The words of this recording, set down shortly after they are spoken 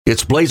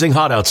It's blazing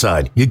hot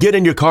outside. You get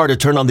in your car to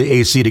turn on the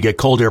AC to get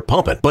cold air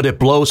pumping, but it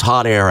blows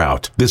hot air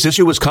out. This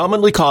issue is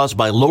commonly caused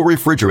by low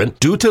refrigerant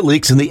due to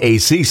leaks in the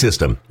AC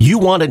system. You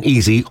want an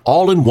easy,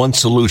 all-in-one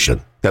solution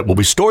that will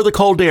restore the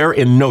cold air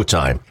in no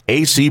time.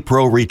 AC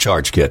Pro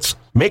Recharge Kits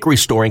make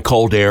restoring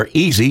cold air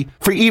easy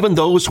for even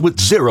those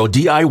with zero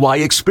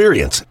DIY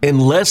experience in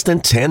less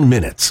than 10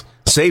 minutes.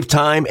 Save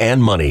time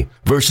and money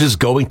versus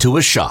going to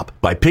a shop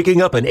by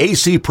picking up an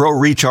AC Pro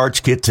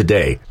Recharge Kit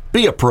today.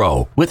 Be a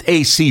pro with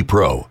AC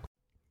Pro.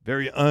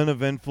 Very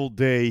uneventful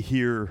day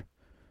here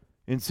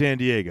in San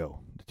Diego.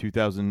 The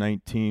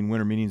 2019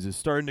 Winter Meetings is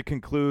starting to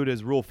conclude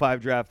as Rule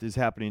 5 draft is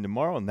happening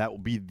tomorrow, and that will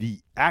be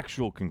the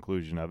actual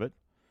conclusion of it.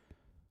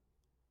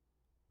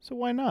 So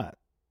why not?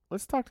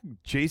 Let's talk to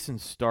Jayson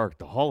Stark,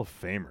 the Hall of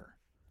Famer.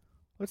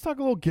 Let's talk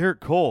a little Gerrit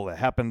Cole that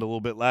happened a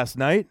little bit last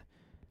night,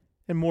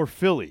 and more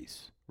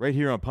Phillies right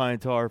here on Pine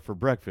Tar for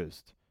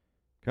breakfast.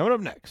 Coming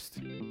up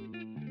next.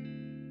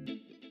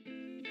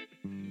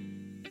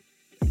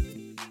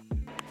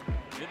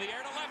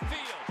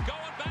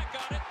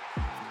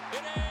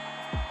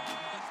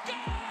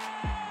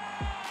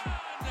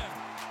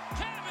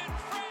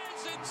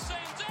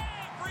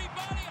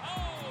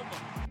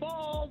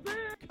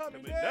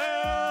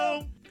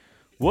 Down.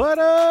 What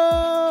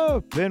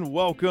up? And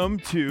welcome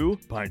to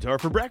Pine Tar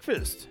for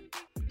breakfast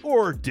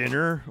or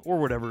dinner or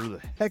whatever the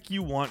heck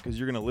you want, because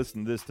you're going to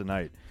listen to this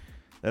tonight.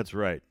 That's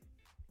right.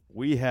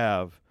 We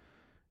have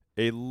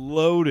a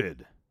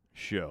loaded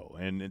show,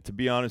 and to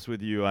be honest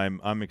with you,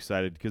 I'm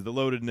excited because the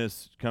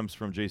loadedness comes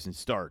from Jayson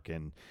Stark,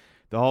 and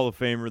the Hall of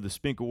Famer, the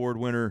Spink Award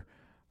winner,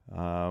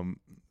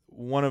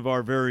 one of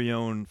our very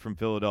own from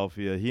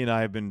Philadelphia. He and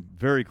I have been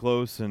very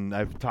close, and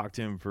I've talked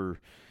to him for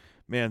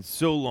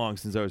so long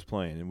since I was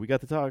playing. And we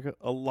got to talk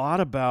a lot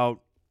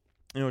about,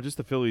 just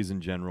the Phillies in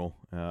general.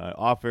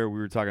 Off air, we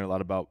were talking a lot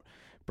about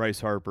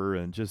Bryce Harper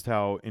and just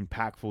how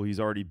impactful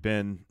he's already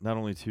been, not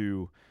only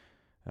to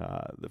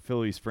the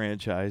Phillies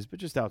franchise, but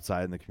just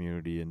outside in the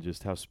community, and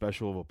just how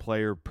special of a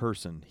player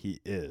person he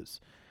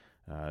is.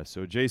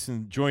 So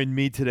Jayson joined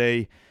me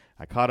today.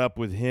 I caught up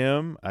with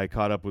him. I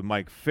caught up with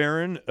Mike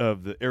Ferrin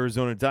of the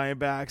Arizona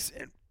Diamondbacks,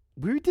 and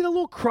we did a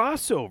little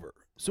crossover.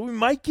 So we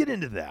might get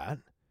into that.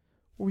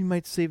 Or we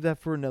might save that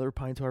for another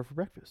Pine Tar for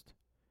breakfast.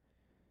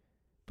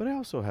 But I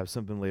also have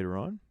something later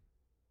on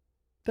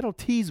that I'll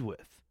tease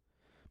with.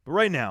 But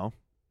right now,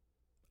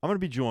 I'm going to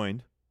be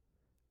joined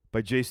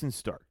by Jayson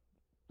Stark.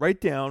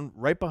 Right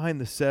behind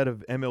the set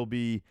of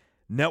MLB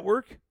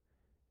Network.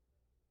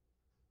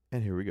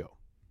 And here we go.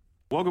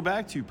 Welcome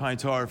back to Pine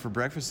Tar for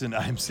breakfast, and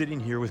I'm sitting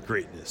here with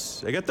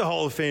greatness. I got the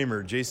Hall of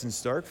Famer, Jayson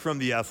Stark, from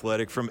The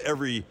Athletic, from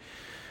every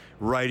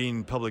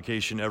writing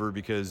publication ever,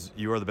 because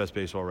you are the best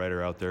baseball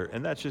writer out there,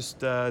 and that's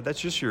just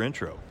your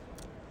intro.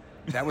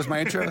 That was my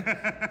intro.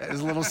 It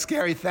was a little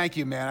scary. Thank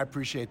you, man. I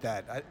appreciate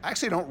that. I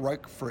actually don't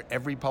write for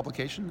every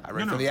publication. I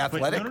write for The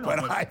Athletic, but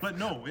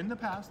in the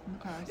past.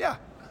 Yeah,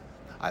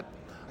 I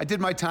did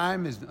my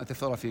time at the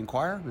Philadelphia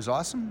Inquirer. It was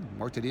awesome.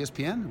 Worked at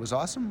ESPN. It was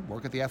awesome.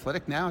 Work at The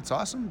Athletic now. It's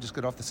awesome. Just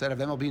got off the set of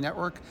MLB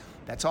Network.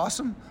 That's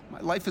awesome. My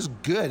life is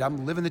good.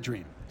 I'm living the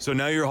dream. So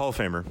now you're a Hall of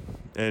Famer,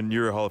 and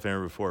you're a Hall of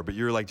Famer before, but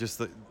you're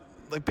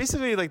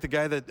basically the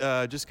guy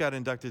that just got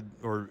inducted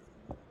or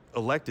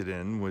elected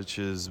in, which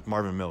is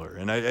Marvin Miller.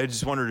 And I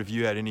just wondered if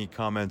you had any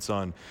comments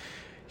on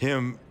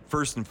him,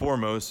 first and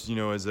foremost,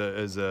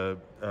 as a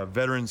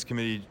Veterans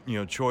Committee,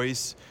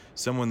 choice,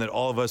 someone that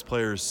all of us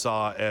players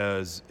saw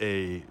as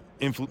the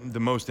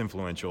most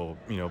influential,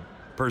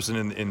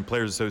 person in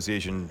Players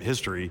Association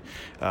history.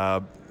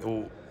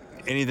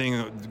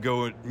 Anything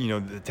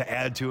to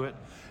add to it?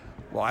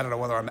 Well, I don't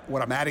know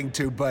what I'm adding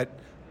to, but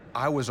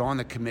I was on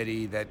the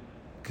committee that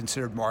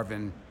considered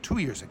Marvin 2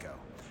 years ago.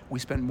 We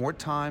spent more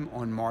time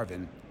on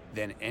Marvin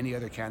than any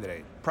other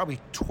candidate, probably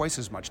twice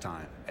as much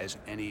time as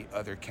any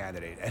other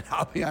candidate. And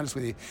I'll be honest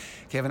with you,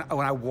 Kevin,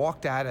 when I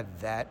walked out of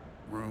that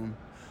room,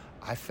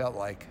 I felt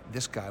like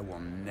this guy will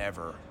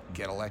never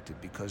get elected,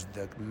 because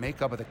the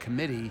makeup of the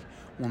committee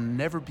will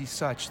never be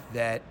such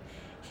that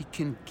he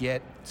can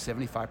get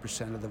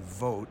 75% of the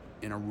vote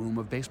in a room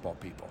of baseball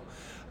people.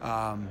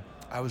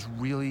 I was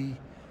really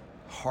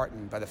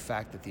heartened by the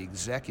fact that the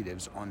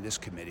executives on this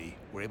committee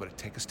were able to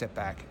take a step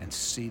back and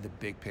see the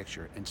big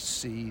picture and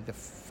see the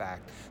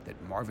fact that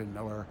Marvin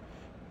Miller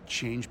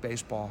changed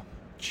baseball,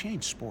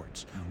 changed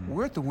sports. Mm-hmm.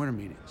 We're at the Winter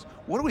Meetings.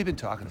 What have we been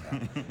talking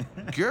about?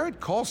 Gerrit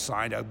Cole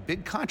signed a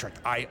big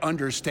contract. I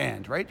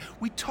understand, right?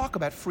 We talk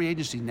about free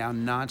agency now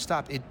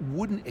nonstop. It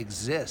wouldn't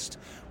exist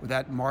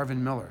without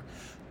Marvin Miller.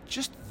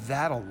 Just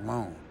that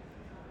alone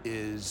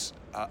is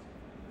a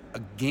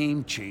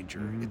game changer.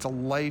 Mm-hmm. It's a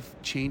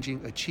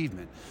life-changing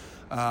achievement.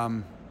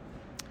 So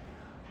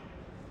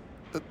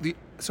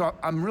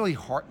I'm really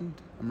heartened.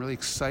 I'm really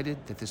excited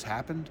that this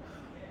happened.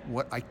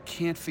 What I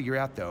can't figure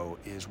out, though,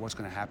 is what's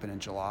going to happen in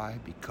July,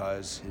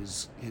 because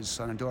his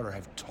son and daughter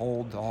have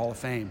told the Hall of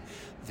Fame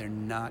they're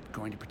not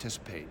going to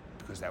participate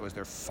because that was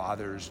their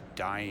father's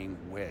dying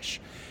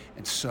wish.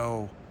 And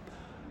so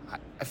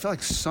I feel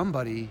like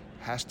somebody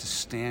has to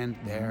stand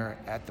there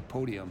at the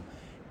podium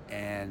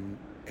and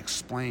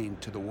explain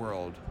to the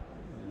world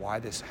why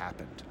this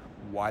happened,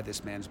 why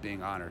this man's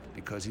being honored,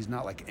 because he's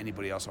not like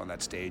anybody else on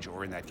that stage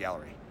or in that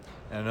gallery.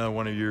 And another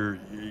one of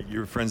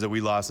your friends that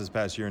we lost this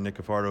past year, Nick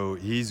Cafardo,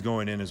 he's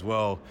going in as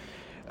well.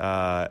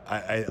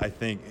 I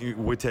think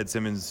with Ted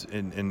Simmons,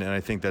 and I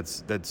think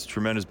that's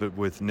tremendous. But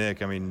with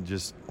Nick, I mean,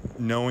 just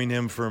knowing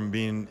him from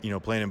being,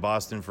 playing in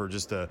Boston for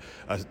just a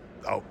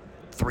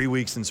 3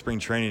 weeks in spring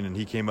training, and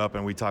he came up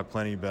and we talked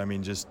plenty. But I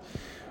mean, just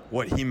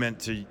what he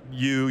meant to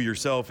you,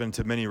 yourself, and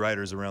to many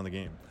writers around the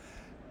game.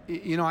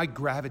 I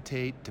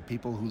gravitate to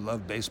people who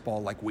love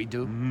baseball like we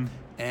do,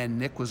 and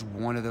Nick was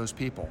one of those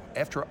people.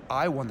 After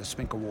I won the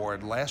Spink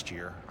Award last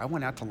year, I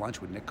went out to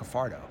lunch with Nick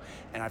Cafardo,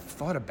 and I've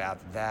thought about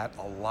that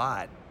a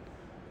lot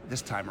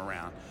this time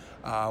around.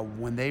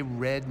 When they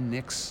read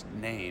Nick's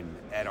name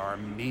at our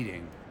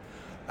meeting,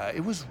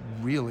 it was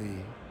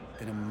really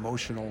an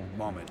emotional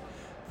moment.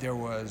 There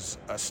was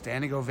a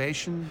standing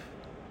ovation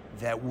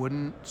that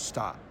wouldn't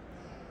stop,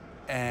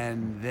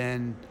 and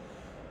then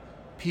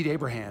Pete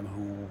Abraham,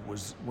 who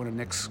was one of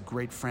Nick's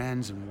great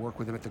friends and worked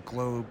with him at the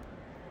Globe,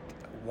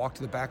 walked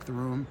to the back of the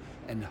room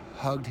and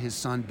hugged his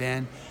son,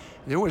 Ben.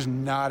 There was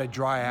not a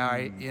dry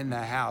eye in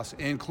the house,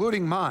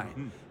 including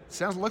mine.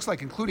 Looks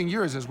like including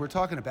yours as we're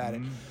talking about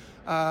it.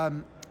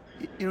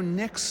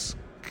 Nick's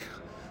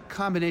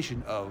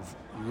combination of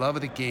love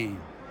of the game,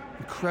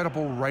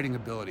 incredible writing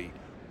ability,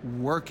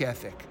 work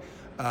ethic,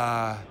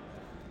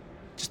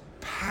 just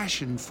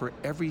passion for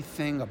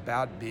everything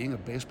about being a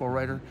baseball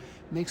writer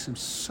makes him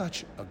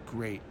such a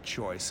great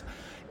choice.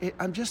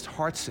 I'm just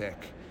heartsick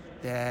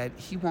that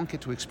he won't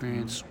get to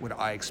experience what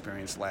I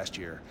experienced last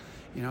year.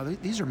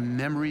 These are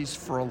memories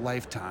for a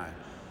lifetime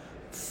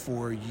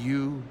for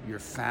you, your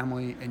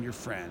family, and your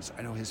friends.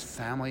 I know his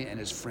family and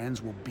his friends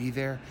will be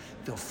there.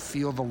 They'll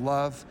feel the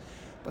love,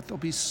 but there'll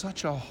be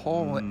such a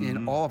hole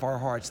in all of our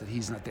hearts that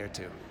he's not there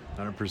too.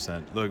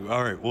 100%. Look,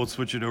 all right, we'll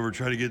switch it over,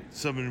 try to get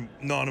something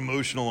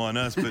non-emotional on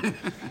us, but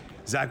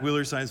Zack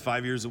Wheeler signs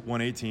 5 years at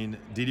 $118.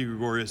 Didi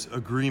Gregorius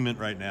agreement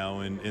right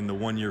now in the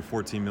 1 year,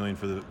 $14 million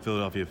for the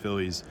Philadelphia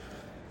Phillies.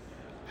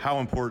 How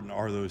important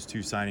are those two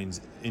signings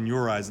in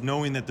your eyes,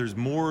 knowing that there's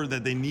more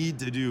that they need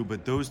to do,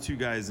 but those two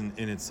guys in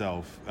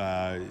itself,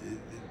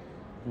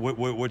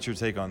 what's your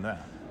take on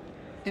that?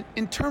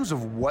 In terms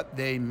of what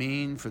they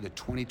mean for the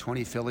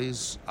 2020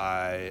 Phillies,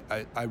 I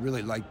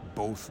really like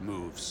both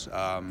moves.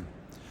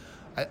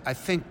 I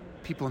think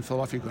people in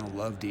Philadelphia are going to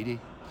love Didi.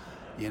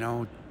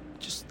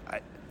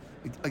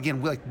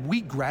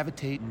 We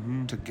gravitate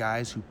to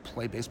guys who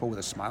play baseball with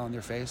a smile on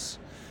their face.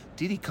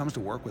 Didi comes to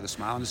work with a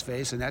smile on his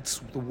face, and that's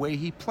the way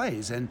he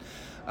plays. And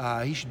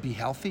he should be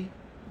healthy.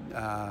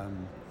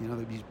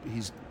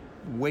 He's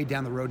way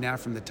down the road now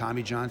from the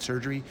Tommy John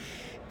surgery.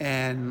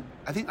 And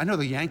I know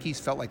the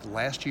Yankees felt like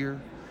last year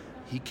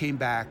he came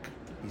back.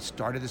 He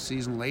started the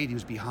season late. He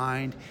was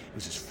behind. It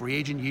was his free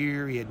agent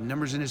year. He had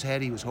numbers in his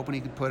head he was hoping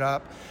he could put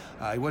up.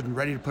 He wasn't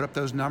ready to put up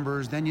those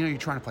numbers. Then, you're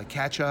trying to play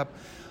catch up.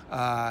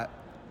 I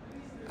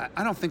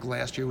don't think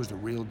last year was the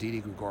real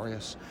Didi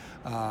Gregorius.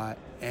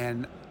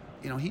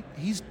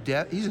 He's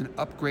an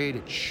upgrade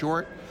at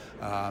short.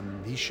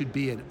 He should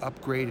be an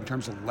upgrade in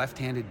terms of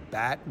left-handed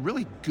bat.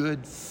 Really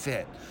good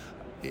fit,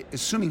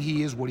 assuming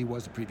he is what he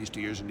was the previous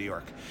 2 years in New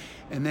York.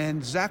 And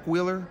then Zack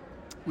Wheeler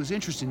was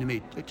interesting to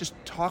me, just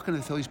talking to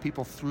the Phillies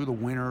people through the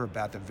winter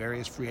about the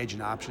various free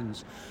agent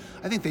options.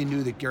 I think they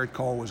knew that Garrett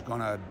Cole was going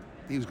to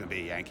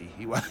be a Yankee.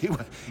 He was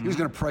going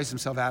to price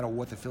himself out of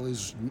what the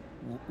Phillies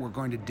were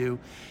going to do.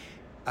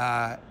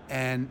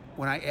 And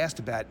when I asked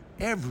about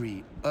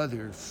every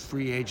other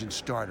free agent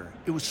starter,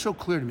 it was so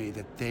clear to me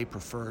that they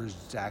prefer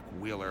Zack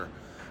Wheeler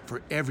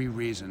for every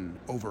reason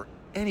over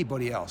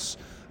anybody else.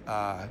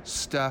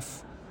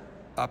 Stuff,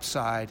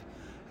 upside.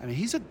 I mean,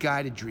 he's a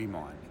guy to dream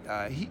on.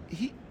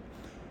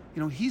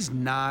 He's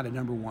not a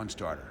number one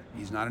starter.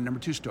 He's not a number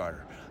two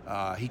starter.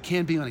 He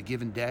can be on a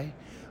given day.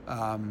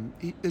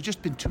 There's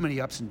just been too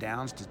many ups and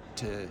downs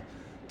to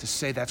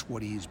say that's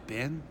what he's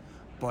been.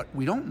 But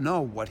we don't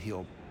know what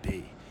he'll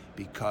be,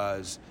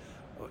 because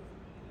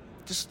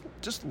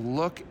just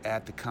look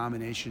at the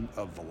combination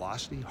of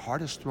velocity,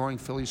 hardest throwing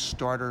Phillies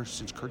starter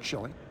since Curt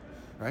Schilling,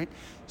 right?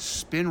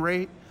 Spin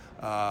rate,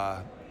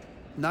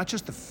 not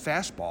just the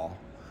fastball,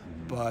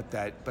 but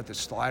the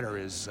slider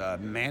is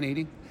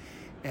man-eating,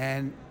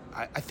 and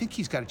I think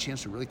he's got a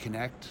chance to really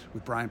connect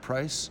with Brian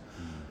Price.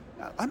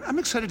 I'm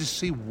excited to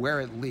see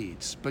where it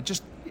leads, but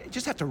just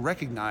have to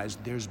recognize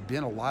there's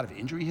been a lot of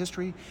injury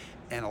history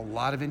and a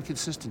lot of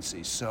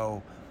inconsistency.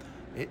 So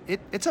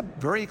it's a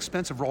very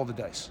expensive roll of the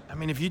dice. I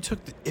mean, if you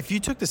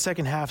took the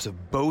second halves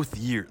of both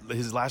years,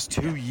 his last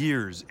 2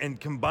 years, and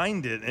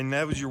combined it, and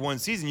that was your one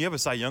season, you have a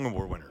Cy Young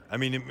Award winner. I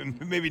mean,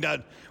 maybe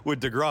not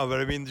with DeGrom,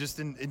 but I mean, just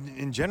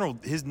in general,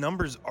 his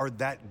numbers are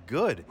that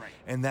good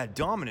and that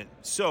dominant.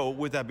 So,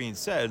 with that being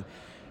said,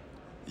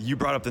 you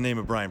brought up the name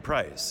of Brian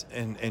Price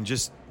and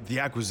just the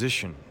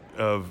acquisition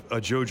of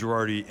Joe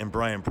Girardi and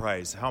Brian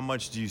Price. How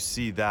much do you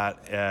see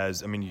that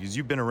as? I mean, because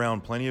you've been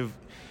around plenty of,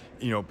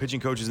 pitching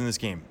coaches in this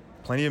game,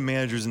 plenty of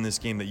managers in this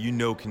game that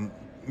can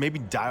maybe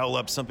dial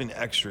up something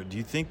extra? Do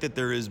you think that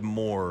there is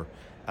more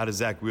out of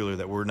Zach Wheeler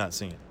that we're not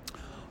seeing?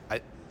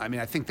 I mean,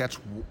 I think that's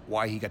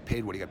why he got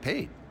paid what he got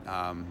paid.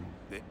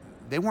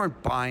 They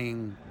weren't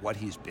buying what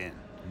he's been.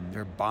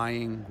 They're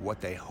buying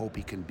what they hope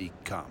he can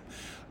become.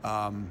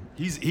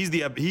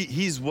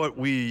 He's what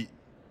we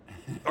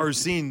are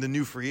seeing the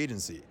new free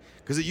agency,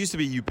 because it used to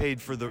be you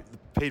paid for the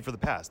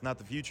past, not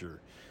the future.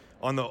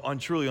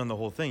 Truly on the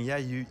whole thing,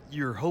 yeah,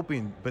 you're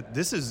hoping, but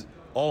this is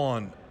all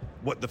on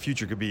what the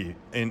future could be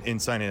in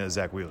signing a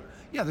Zach Wheeler.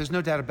 Yeah, there's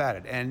no doubt about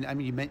it. And I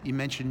mean, you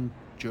mentioned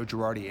Joe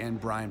Girardi and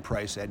Brian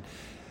Price, and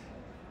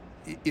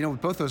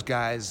with both those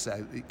guys,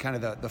 kind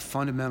of the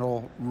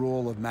fundamental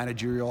rule of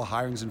managerial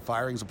hirings and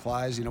firings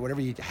applies.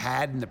 Whatever you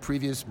had in the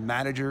previous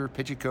manager,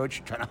 pitching coach,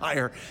 you're trying to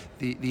hire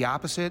the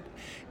opposite.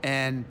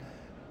 And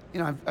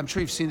I'm sure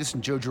you've seen this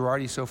in Joe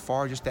Girardi so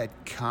far, just that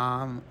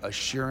calm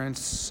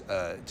assurance,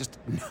 just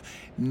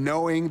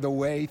knowing the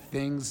way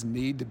things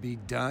need to be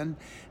done.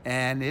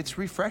 And it's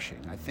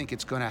refreshing. I think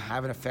it's going to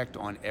have an effect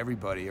on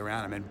everybody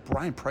around him. And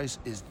Brian Price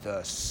is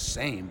the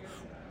same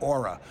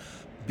aura.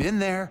 Been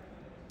there,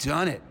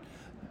 done it.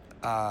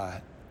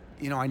 I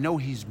know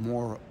he's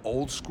more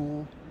old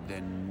school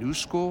than new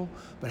school,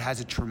 but has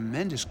a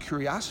tremendous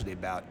curiosity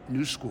about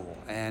new school.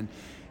 And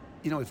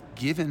if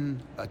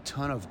given a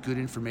ton of good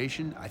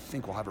information, I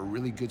think we'll have a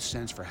really good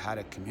sense for how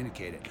to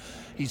communicate it.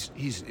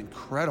 He's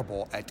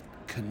incredible at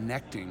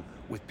connecting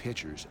with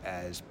pitchers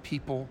as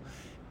people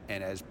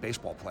and as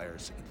baseball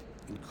players.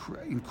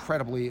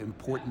 Incredibly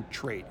important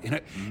trait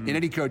in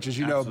any coach, as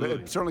you know,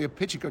 but certainly a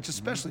pitching coach,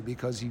 especially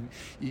because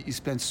you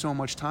spend so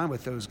much time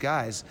with those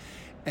guys.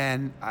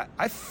 And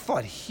I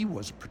thought he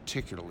was a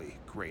particularly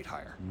great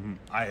hire.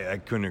 I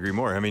couldn't agree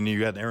more. I mean, you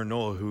got Aaron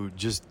Nola, who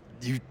just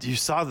you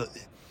saw the.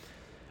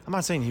 I'm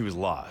not saying he was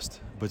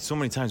lost, but so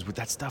many times with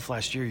that stuff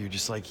last year, you're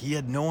just like, he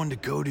had no one to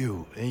go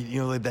to.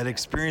 And, like that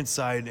experience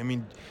side. I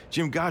mean,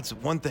 Jim Gott's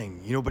one thing,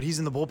 but he's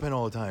in the bullpen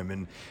all the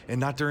time and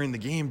not during the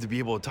game to be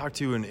able to talk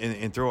to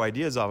and throw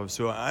ideas off of.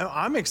 So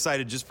I'm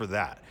excited just for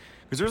that,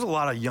 because there's a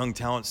lot of young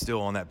talent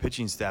still on that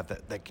pitching staff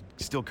that could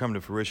still come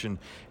to fruition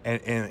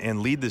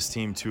and lead this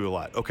team to a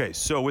lot. Okay,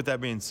 so with that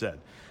being said,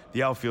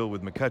 the outfield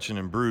with McCutchen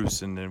and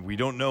Bruce, and then we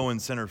don't know in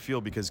center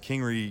field because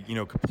Kingery,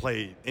 could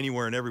play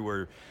anywhere and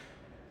everywhere.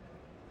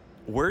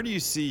 Where do you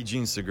see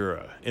Jean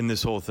Segura in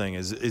this whole thing?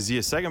 Is he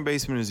a second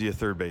baseman? Is he a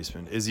third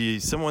baseman? Is he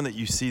someone that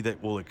you see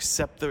that will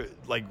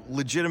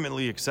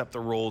legitimately accept the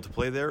role to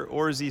play there?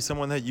 Or is he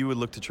someone that you would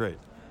look to trade?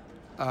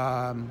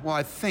 Well,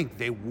 I think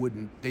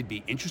they'd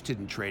be interested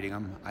in trading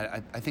him.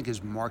 I think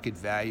his market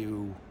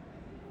value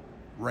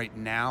right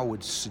now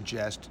would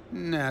suggest,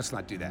 let's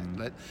not do that.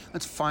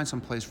 Let's find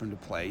some place for him to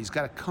play. He's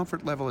got a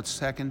comfort level at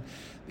second.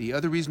 The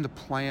other reason to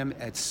play him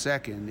at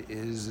second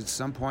is at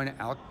some point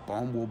Alec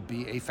Bohm will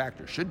be a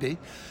factor, should be.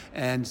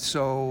 And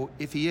so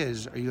if he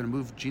is, are you going to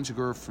move Jean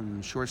Segura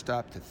from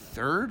shortstop to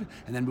third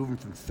and then move him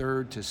from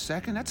third to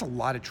second? That's a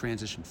lot of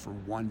transition for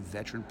one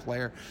veteran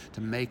player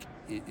to make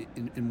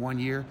in 1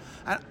 year.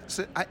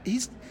 To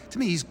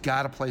me, he's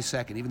got to play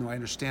second, even though I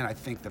understand, I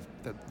think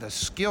the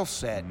skill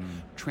set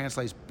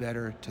translates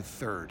better to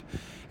third.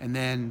 And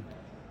then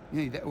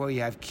you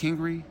have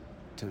Kingery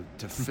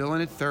to fill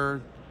in at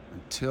third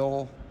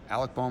until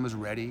Alec Bohm is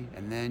ready,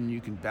 and then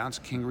you can bounce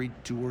Kingery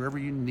to wherever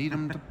you need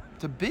him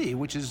to be,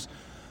 which is,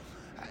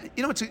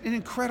 it's an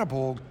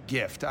incredible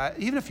gift.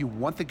 Even if you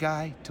want the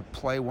guy to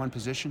play one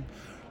position,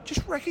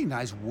 just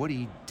recognize what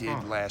he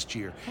did last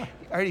year.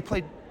 He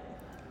played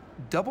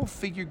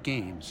double-figure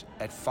games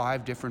at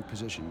 5 different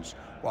positions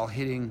while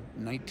hitting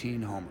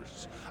 19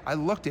 homers. I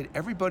looked at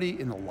everybody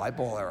in the live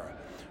ball era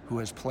who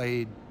has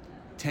played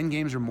 10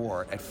 games or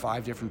more at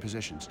 5 different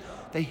positions.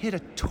 They hit a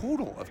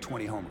total of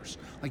 20 homers.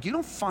 You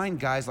don't find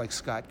guys like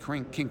Scott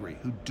Kingery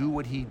who do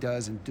what he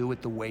does and do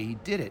it the way he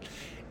did it.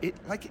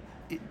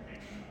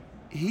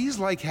 He's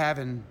like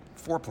having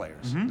 4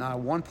 players,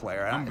 not one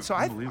player.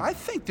 I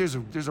think there's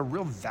a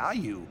real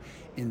value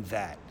in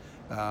that.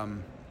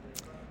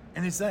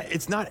 And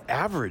it's not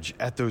average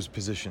at those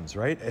positions,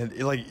 right? And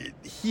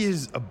he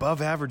is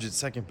above average at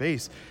second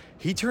base.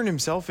 He turned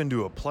himself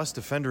into a plus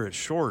defender at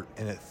short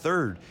and at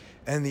third.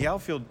 And the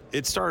outfield,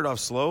 it started off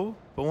slow,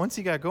 but once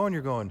he got going,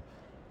 you're going,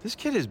 this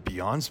kid is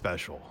beyond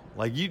special.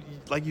 Like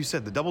you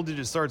said, the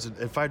double-digit starts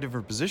at 5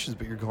 different positions,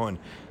 but you're going,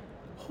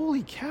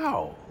 holy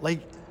cow.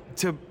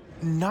 To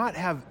not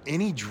have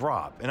any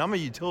drop, and I'm a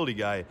utility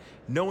guy,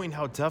 knowing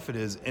how tough it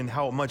is and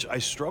how much I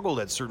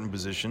struggled at certain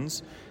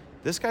positions,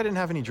 this guy didn't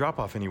have any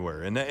drop-off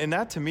anywhere. And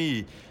that to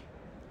me,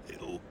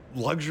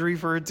 luxury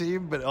for a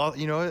team, but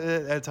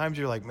at times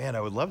you're like, man,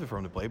 I would love for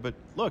him to play. But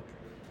look,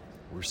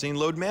 we're seeing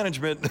load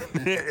management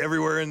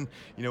everywhere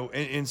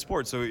in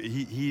sports. So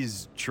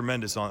he's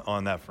tremendous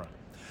on that front.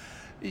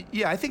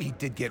 Yeah, I think he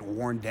did get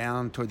worn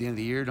down toward the end of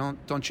the year,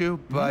 don't you?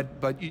 But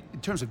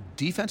in terms of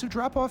defensive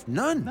drop-off,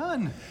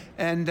 none.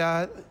 And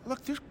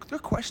look, there are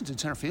questions in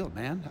center field,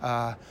 man.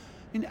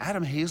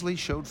 Adam Hazley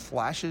showed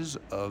flashes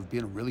of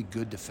being a really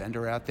good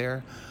defender out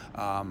there.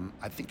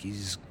 I think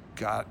he's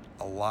got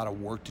a lot of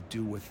work to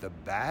do with the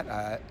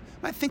bat.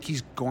 I think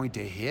he's going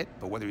to hit,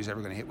 but whether he's ever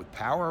going to hit with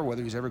power,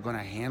 whether he's ever going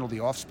to handle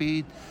the off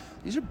speed,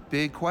 these are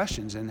big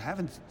questions. And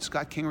having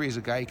Scott Kingery as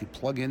a guy you could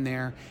plug in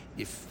there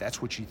if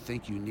that's what you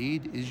think you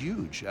need is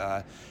huge.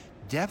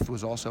 Depth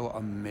was also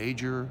a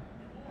major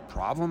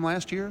problem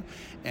last year,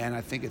 and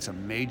I think it's a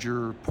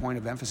major point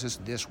of emphasis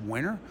this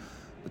winter.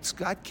 But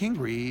Scott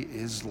Kingery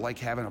is like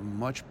having a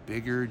much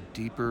bigger,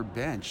 deeper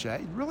bench.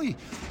 Really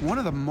one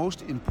of the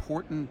most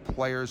important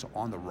players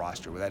on the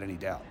roster, without any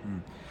doubt.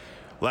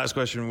 Last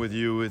question with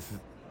you,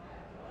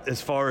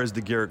 as far as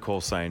the Garrett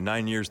Cole sign,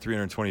 9 years,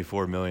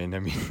 $324 million. I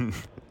mean,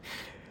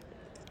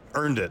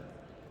 earned it.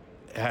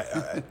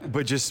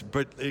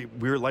 But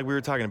we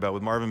were talking about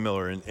with Marvin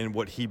Miller and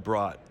what he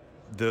brought,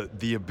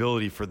 the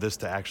ability for this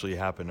to actually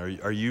happen.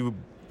 Are you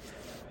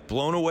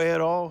blown away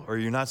at all, or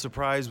you're not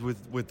surprised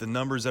with the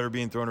numbers that are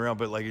being thrown around,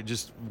 but like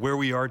just where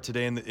we are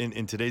today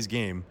in today's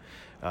game?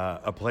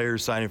 A player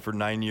signing for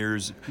 9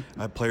 years,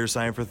 a player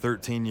signing for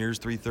 13 years,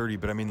 330.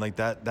 But I mean, like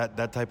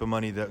that type of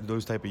money,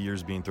 those type of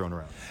years being thrown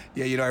around.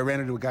 Yeah, I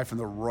ran into a guy from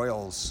the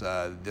Royals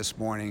this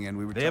morning,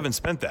 and they haven't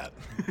spent that,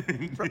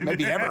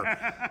 maybe ever.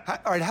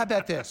 All right, how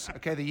about this?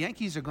 Okay, the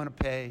Yankees are going to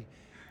pay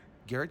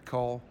Garrett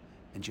Cole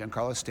and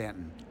Giancarlo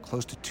Stanton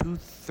close to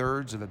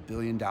 $2/3 of $1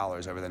 billion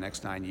over the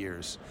next 9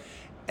 years.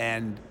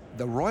 And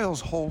the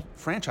Royals' whole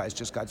franchise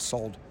just got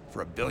sold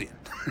for $1 billion,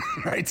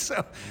 right?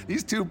 So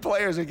these two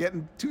players are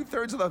getting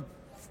 2/3 of the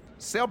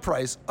sale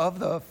price of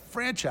the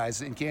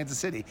franchise in Kansas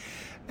City,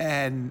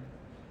 and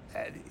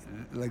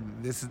like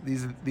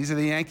these are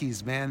the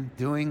Yankees, man,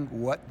 doing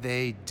what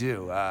they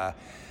do.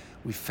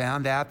 We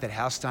found out that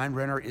Hal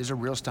Steinbrenner is a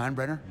real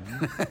Steinbrenner.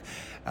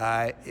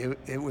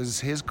 It was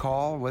his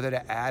call whether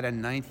to add a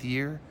 9th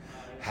year.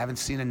 Haven't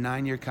seen a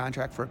 9-year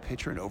contract for a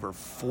pitcher in over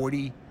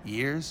 40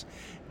 years.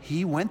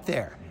 He went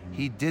there.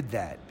 He did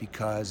that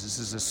because this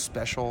is a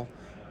special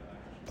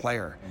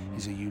player.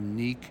 He's a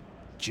unique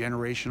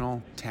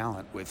generational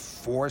talent with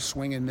 4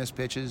 swing and miss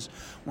pitches,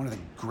 one of the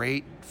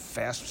great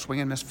fast swing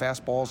and miss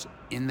fastballs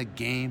in the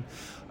game.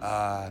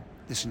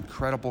 This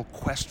incredible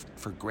quest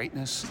for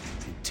greatness,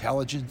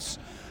 intelligence.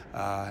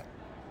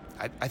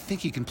 I think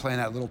he can play in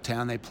that little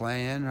town they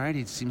play in, right?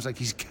 He seems like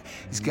he's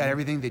got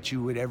everything that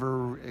you would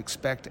ever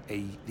expect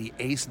the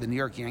ace of the New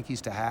York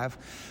Yankees to have.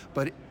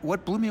 But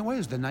what blew me away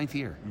was the 9th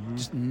year.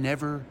 Just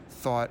never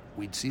thought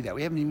we'd see that.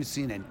 We haven't even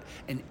seen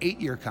an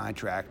 8-year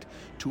contract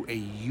to a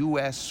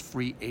U.S.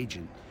 free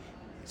agent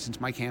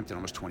since Mike Hampton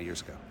almost 20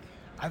 years ago.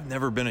 I've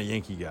never been a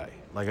Yankee guy.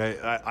 Like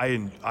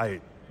I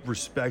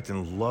respect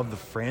and love the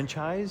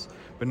franchise,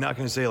 but not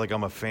going to say like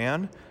I'm a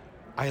fan.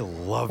 I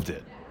loved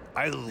it.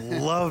 I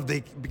loved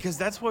it because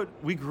that's what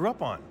we grew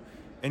up on.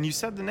 And you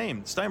said the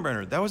name,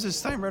 Steinbrenner. That was a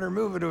Steinbrenner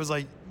move, and it was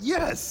like,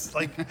 yes.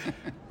 Like,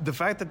 the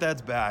fact that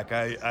that's back,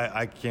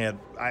 I can't,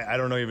 I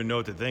don't even know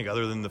what to think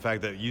other than the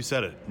fact that you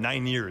said it,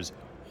 9 years.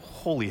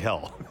 Holy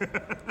hell.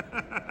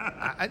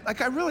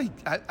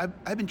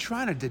 I've been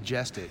trying to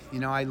digest it.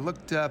 I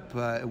looked up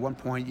at one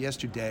point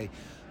yesterday,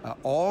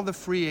 all the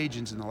free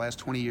agents in the last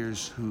 20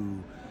 years who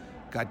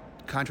got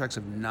contracts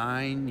of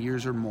 9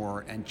 years or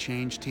more and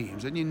changed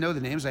teams. And you know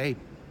the names. Hey,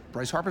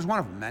 Bryce Harper's one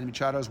of them. Manny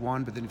Machado's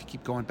one. But then if you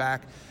keep going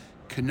back,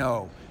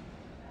 Cano,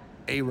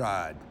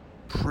 A-Rod,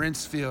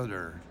 Prince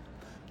Fielder,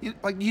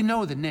 you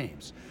know the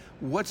names.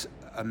 What's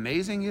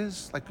amazing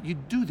is, like, you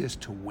do this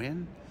to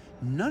win.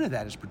 None of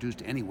that has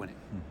produced any winning.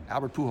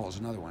 Albert Pujols is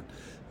another one.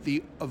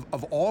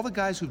 Of all the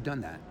guys who've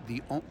done that,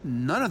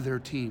 none of their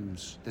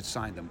teams that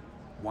signed them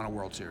won a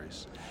World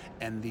Series.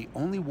 And the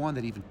only one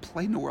that even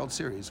played in the World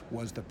Series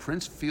was the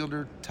Prince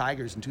Fielder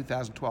Tigers in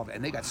 2012,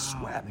 and they got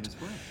swept.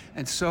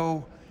 And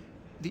so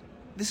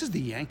this is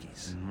the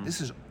Yankees.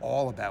 This is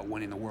all about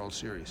winning the World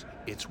Series.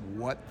 It's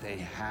what they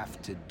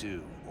have to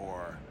do,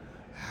 or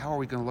how are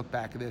we going to look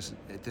back at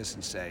this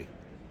and say,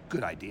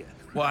 good idea?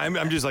 Well,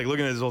 I'm just like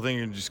looking at this whole thing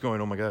and just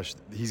going, oh my gosh,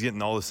 he's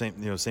getting all the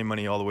same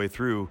money all the way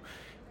through,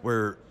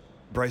 where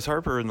Bryce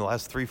Harper in the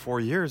last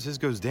 3-4 years, his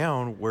goes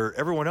down, where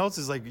everyone else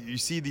is like, you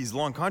see these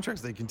long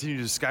contracts, they continue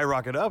to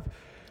skyrocket up.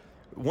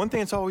 One thing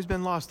that's always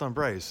been lost on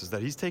Bryce is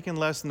that he's taken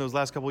less in those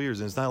last couple of years,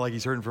 and it's not like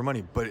he's hurting for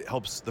money, but it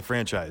helps the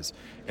franchise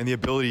and the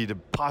ability to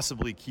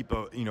possibly keep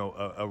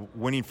a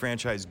winning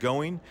franchise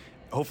going,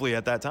 hopefully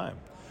at that time.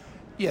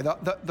 Yeah,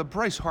 the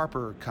Bryce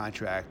Harper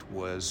contract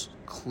was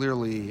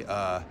clearly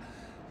it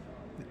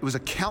was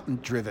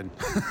accountant driven.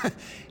 I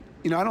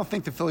don't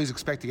think the Phillies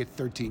expect to get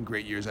 13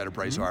 great years out of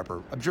Bryce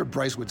Harper. I'm sure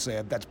Bryce would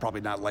say that's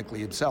probably not likely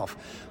himself,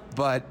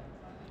 but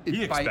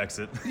he expects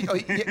it.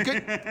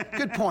 Yeah,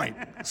 good point.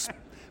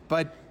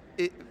 But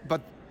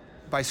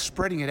by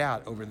spreading it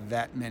out over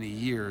that many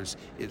years,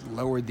 it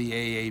lowered the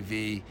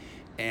AAV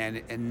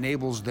and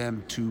enables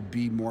them to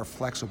be more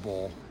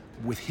flexible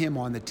with him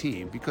on the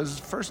team. Because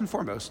first and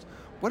foremost,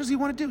 what does he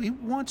want to do? He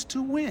wants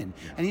to win.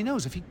 And he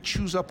knows if he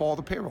chews up all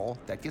the payroll,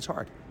 that gets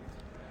hard.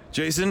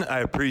 Jason, I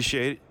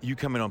appreciate you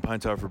coming on Pine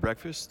Tar for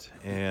breakfast.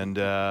 And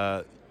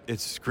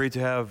it's great to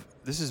have,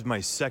 this is my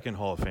second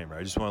Hall of Famer.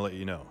 I just want to let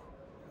you know.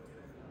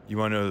 You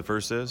want to know who the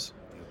first is?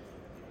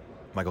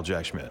 Michael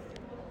Jack Schmidt.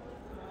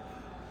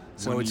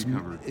 So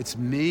it's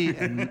me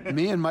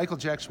and Michael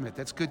Jack Schmidt.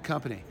 That's good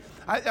company.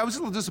 I was a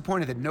little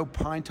disappointed that no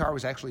pine tar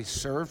was actually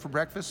served for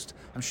breakfast.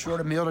 I'm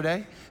short a meal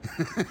today.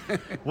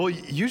 Well,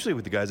 usually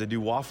with the guys, I do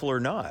waffle or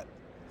not.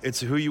 It's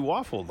who you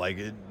waffled. Like,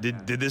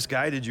 did this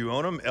guy, did you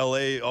own him?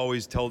 L.A.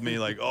 always told me,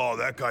 like, oh,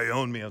 that guy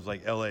owned me. I was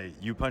like, L.A.,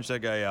 you punched that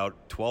guy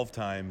out 12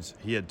 times.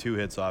 He had 2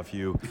 hits off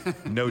you.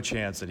 No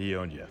chance that he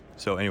owned you.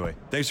 So, anyway,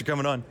 thanks for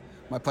coming on.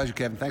 My pleasure,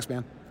 Kevin. Thanks,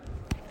 man.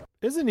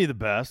 Isn't he the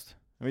best?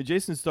 I mean,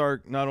 Jason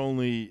Stark not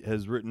only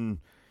has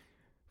written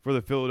for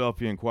the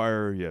Philadelphia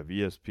Inquirer, you have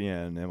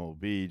ESPN,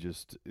 MLB,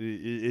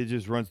 it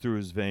just runs through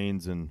his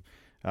veins. And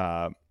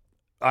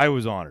I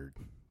was honored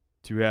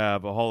to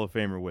have a Hall of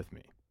Famer with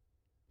me.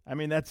 I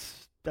mean,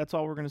 that's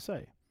all we're going to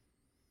say.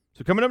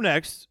 So coming up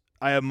next,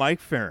 I have Mike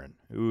Ferrin,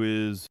 who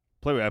is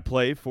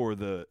play-by-play for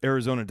the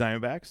Arizona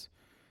Diamondbacks,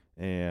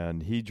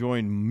 and he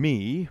joined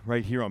me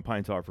right here on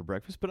Pine Tar for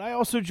breakfast, but I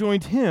also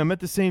joined him at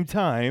the same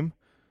time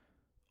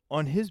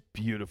on his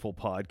beautiful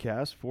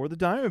podcast for the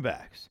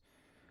Diamondbacks.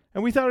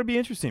 And we thought it'd be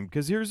interesting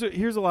because here's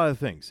a lot of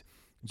things.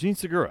 Gene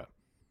Segura,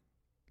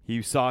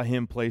 he saw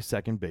him play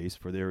second base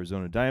for the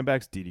Arizona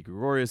Diamondbacks, Didi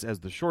Gregorius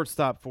as the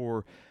shortstop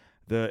for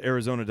the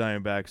Arizona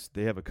Diamondbacks.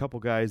 They have a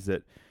couple guys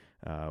that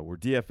were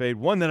DFA'd.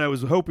 One that I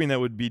was hoping that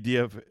would be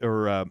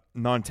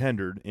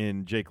non-tendered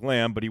in Jake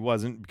Lamb, but he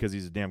wasn't because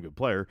he's a damn good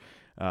player.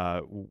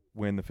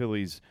 When the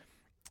Phillies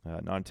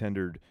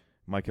non-tendered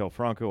Maikel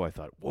Franco, I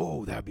thought,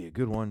 whoa, that'd be a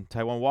good one.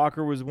 Taijuan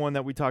Walker was one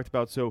that we talked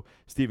about, so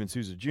Steven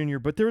Souza Jr.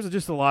 But there was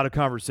just a lot of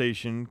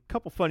conversation, a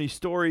couple funny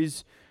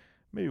stories,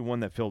 maybe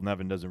one that Phil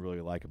Nevin doesn't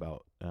really like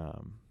about.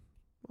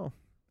 Well,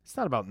 it's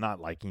not about not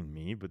liking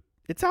me, but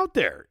it's out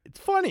there. It's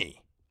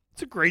funny.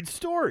 It's a great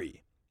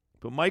story.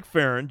 But Mike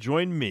Ferrin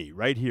joined me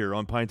right here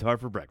on Pine Tar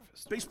for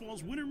breakfast.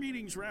 Baseball's winter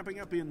meetings wrapping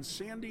up in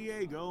San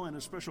Diego and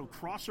a special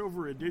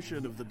crossover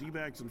edition of the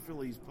D-Backs and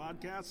Phillies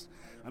podcast.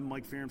 I'm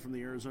Mike Ferrin from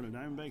the Arizona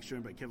Diamondbacks,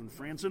 joined by Kevin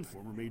Franzen,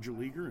 former Major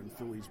Leaguer and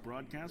Phillies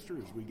broadcaster,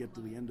 as we get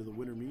to the end of the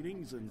winter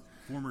meetings. And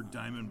former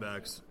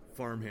Diamondbacks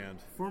farmhand.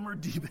 Former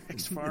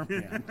D-Backs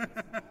farmhand.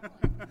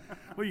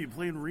 What, are you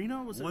playing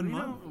Reno? Was it 1 Reno?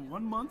 month?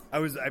 1 month?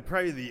 I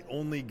probably the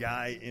only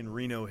guy in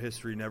Reno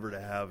history never to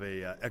have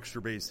a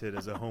extra base hit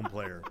as a home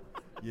player.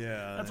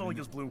 Yeah. That's only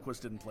because Bloomquist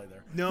didn't play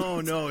there. No,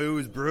 it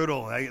was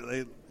brutal.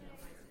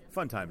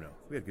 Fun time, though.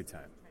 We had a good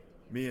time.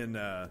 Me and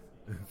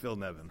Phil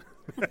Nevin.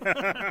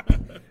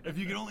 If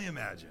you can only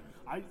imagine.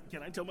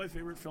 Can I tell my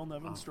favorite Phil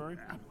Nevin story?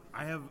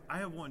 I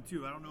have one,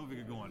 too. I don't know if it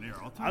could go on air.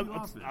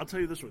 I'll tell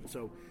you this one.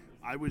 So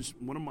I was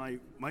one of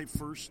my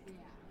first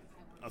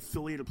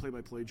affiliated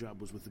play-by-play job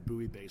was with the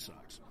Bowie Bay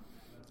Sox.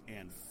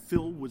 And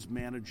Phil was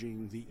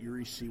managing the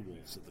Erie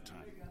Seawolves at the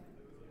time.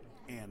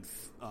 And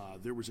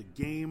there was a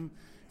game.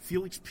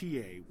 Felix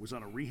P.A. was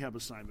on a rehab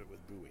assignment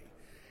with Bowie.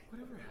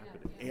 Whatever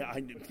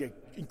happened? Yeah,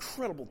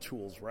 incredible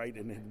tools, right?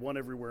 And had won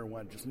everywhere and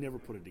went, just never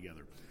put it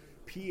together.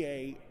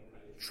 P.A.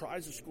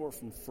 tries to score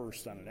from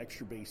first on an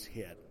extra base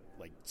hit,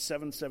 like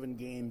 7-7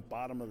 game,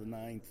 bottom of the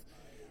ninth,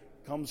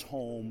 comes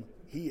home.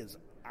 He is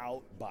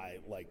out by,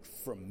 like,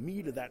 from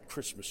me to that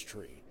Christmas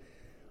tree.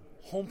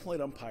 Home plate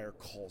umpire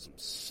calls him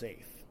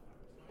safe.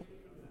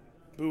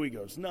 Bowie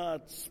goes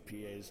nuts.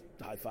 PA's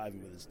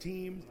high-fiving with his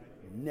team.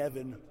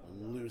 Nevin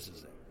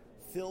loses it.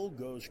 Phil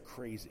goes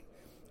crazy.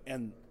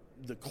 And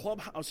the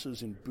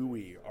clubhouses in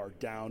Bowie are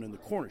down in the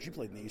corners. You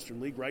played in the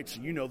Eastern League, right?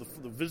 So you know the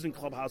visiting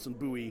clubhouse in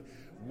Bowie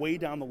way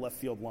down the left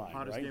field line,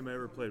 Hottest right? game I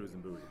ever played was in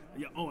Bowie.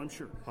 Yeah, I'm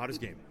sure.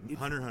 Hottest game.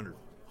 100.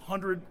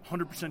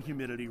 100%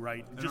 humidity,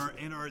 right?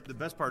 The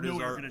best part no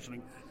is air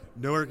conditioning.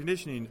 No air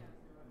conditioning.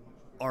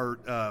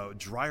 Our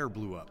dryer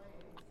blew up.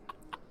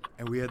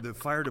 And we had the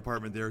fire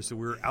department there, so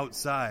we were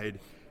outside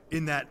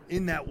in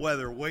that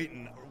weather,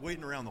 waiting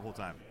around the whole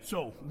time.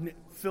 So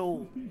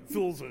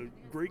Phil's a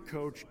great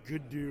coach,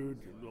 good dude,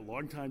 a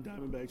longtime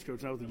Diamondbacks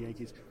coach, now with the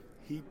Yankees.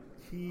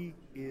 He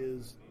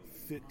is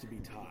fit to be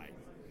tied,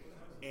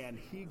 and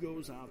he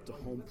goes out to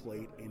home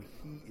plate, and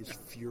he is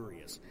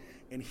furious,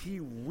 and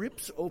he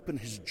rips open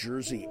his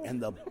jersey,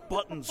 and the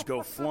buttons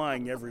go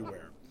flying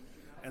everywhere.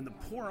 And the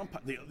poor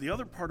umpire. The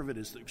other part of it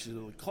is that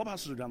the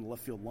clubhouses are down the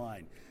left field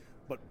line,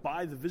 but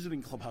by the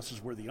visiting clubhouse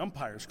is where the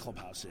umpire's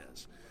clubhouse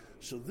is.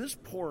 So this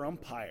poor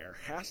umpire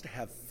has to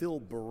have Phil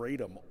berate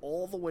him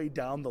all the way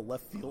down the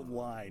left field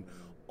line,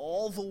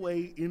 all the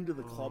way into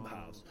the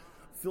clubhouse.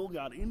 Phil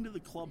got into the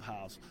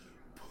clubhouse,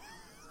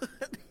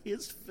 put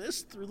his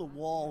fist through the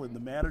wall in the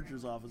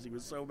manager's office. He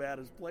was so mad.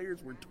 His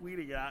players were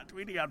tweeting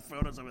out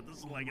photos of it. This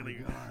is like in the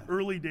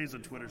early days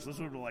of Twitter. So this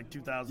was like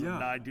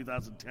 2009,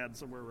 2010,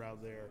 somewhere around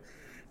there.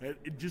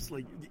 It just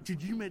like,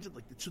 could you imagine,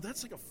 like, so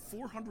that's like a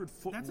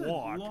 400-foot walk. That's a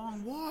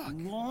long walk.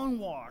 Long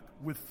walk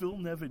with Phil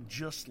Nevin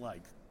just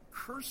like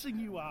cursing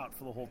you out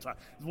for the whole time.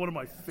 It's one of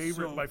my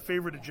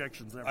favorite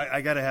ejections ever. I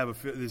got to have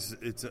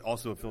it's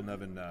also a Phil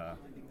Nevin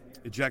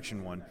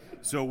ejection one.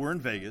 So we're in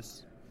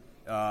Vegas,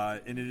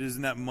 and it is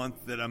in that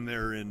month that I'm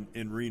there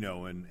in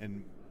Reno,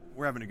 and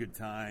we're having a good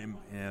time,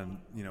 and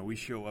we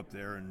show up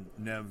there, and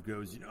Nev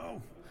goes,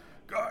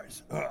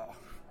 guys,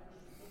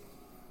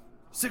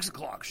 6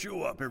 o'clock,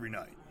 show up every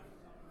night.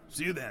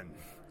 See you then.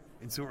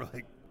 And so we're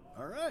like,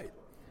 all right.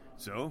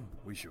 So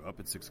we show up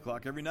at 6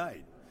 o'clock every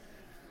night.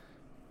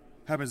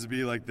 Happens to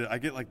be like I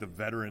get like the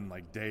veteran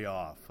like day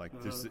off,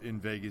 like just in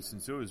Vegas,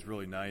 and so it was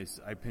really nice.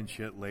 I pinch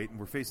hit late, and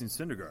we're facing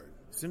Syndergaard.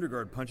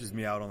 Syndergaard punches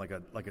me out on like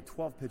a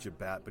 12 pitch at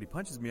bat, but he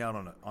punches me out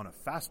on a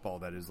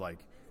fastball that is like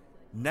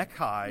neck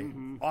high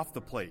off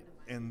the plate,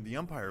 and the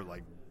umpire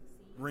like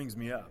rings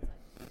me up.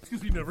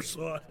 Because you never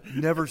saw it.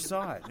 Never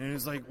saw it. And it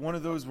was like one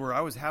of those where I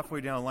was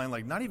halfway down the line,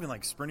 like not even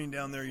like sprinting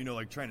down there,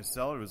 like trying to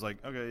sell it. It was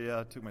like, okay, yeah,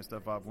 I took my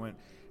stuff off, went.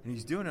 And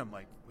he's doing it. I'm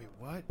like, wait,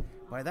 what?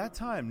 By that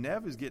time,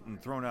 Nev is getting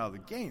thrown out of the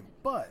game.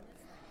 But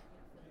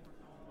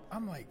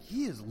I'm like,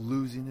 he is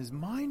losing his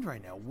mind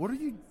right now. What are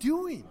you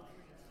doing?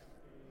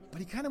 But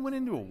he kind of went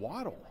into a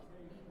waddle,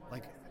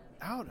 like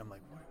out. I'm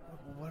like,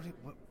 what?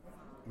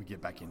 We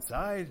get back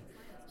inside.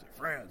 It's like,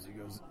 Franz, he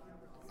goes,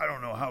 I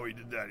don't know how he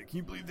did that. Can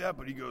you believe that?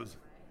 But he goes,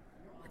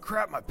 I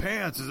crapped my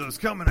pants as I was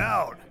coming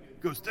out.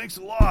 He goes, thanks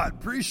a lot.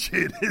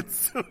 Appreciate it.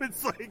 So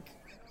it's like,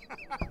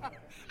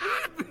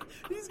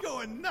 he's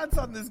going nuts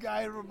on this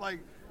guy. And I'm like,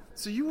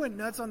 so you went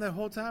nuts on that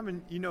whole time?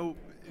 And,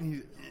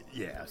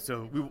 yeah,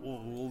 so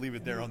we'll leave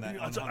it there on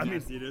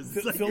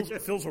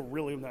that. Phil's a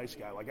really nice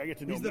guy. Like, I get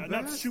to know him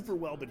not super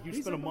well, but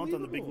he spent a month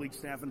on the big league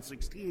staff in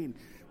 2016.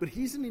 But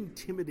he's an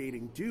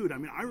intimidating dude. I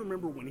mean, I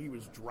remember when he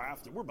was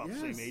drafted. We're about the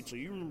same age, so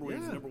you remember when he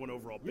was the number one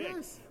overall pick.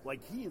 Yes. Like,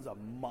 he is a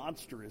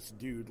monstrous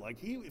dude. Like,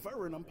 if I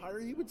were an umpire,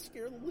 he would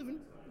scare the living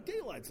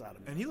daylights out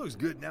of me. And he looks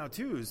good now,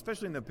 too,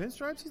 especially in the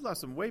pinstripes. He's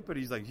lost some weight, but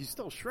he's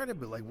still shredded.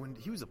 But, like, when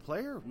he was a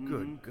player,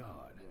 good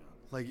God.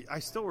 Like, I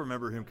still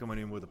remember him coming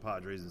in with the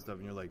Padres and stuff,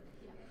 and you're like,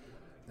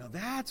 now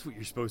that's what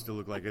you're supposed to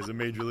look like as a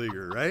major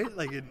leaguer, right?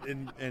 Like,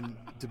 and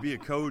to be a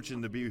coach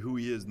and to be who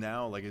he is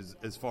now, like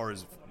as far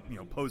as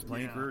post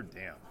playing career,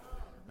 damn,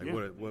 like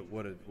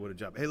what a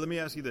job. Hey, let me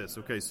ask you this,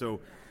 okay? So,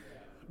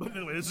 but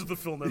anyway, this is the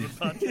Phil Nevin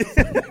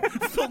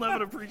podcast, Phil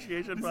Nevin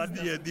appreciation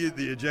podcast.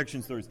 The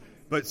ejection stories,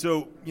 but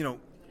so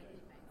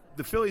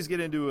the Phillies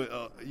get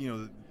into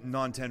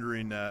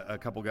non-tendering a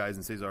couple guys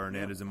in Cesar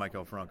Hernandez and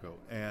Michael Franco,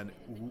 and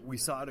we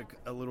saw it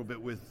a little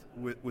bit with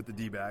the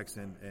D-backs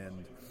and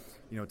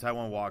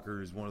Taijuan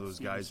Walker is one of those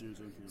guys.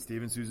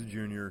 Steven Souza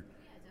Jr.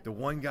 The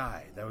one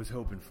guy that I was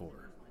hoping for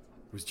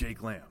was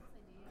Jake Lamb.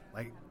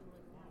 Like,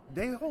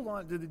 did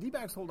the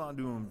D-backs hold on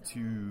to him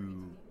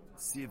to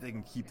see if they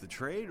can keep the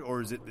trade,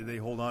 or is it that they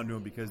hold on to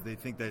him because they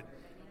think that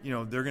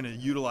they're going to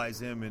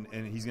utilize him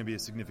and he's going to be a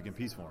significant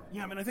piece for him?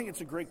 Yeah, I mean, I think it's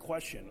a great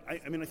question.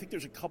 I mean, I think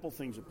there's a couple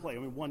things at play. I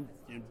mean, one,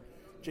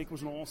 Jake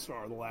was an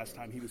all-star the last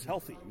time he was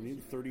healthy. I mean,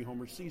 he had a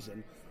 30-homer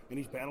season, and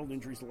he's battled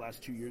injuries the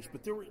last 2 years.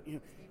 But there were,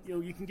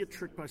 you can get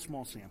tricked by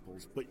small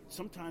samples. But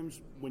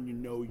sometimes when you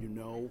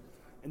know.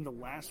 And the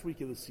last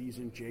week of the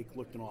season, Jake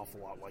looked an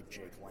awful lot like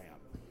Jake Lamb.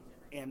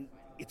 And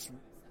it's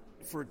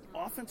for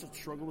offense, it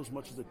struggled as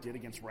much as it did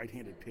against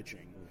right-handed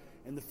pitching.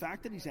 And the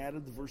fact that he's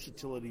added the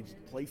versatility to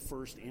play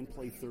first and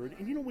play third.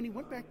 And, when he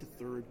went back to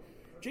third,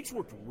 Jake's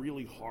worked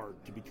really hard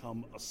to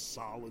become a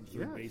solid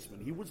third baseman.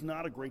 He was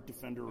not a great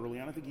defender early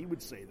on. I think he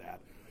would say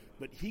that.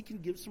 But he can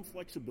give some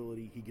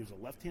flexibility. He gives a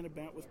left-handed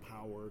bat with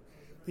power.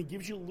 He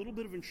gives you a little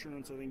bit of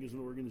insurance, I think, as an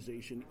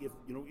organization.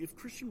 If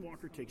Christian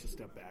Walker takes a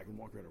step back, and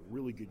Walker had a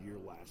really good year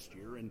last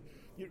year, and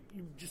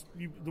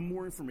the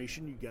more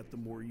information you get, the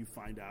more you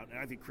find out. And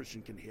I think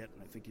Christian can hit,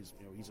 and I think he's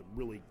a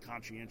really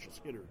conscientious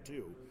hitter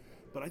too.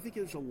 But I think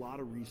there's a lot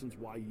of reasons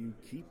why you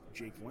keep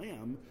Jake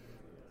Lamb,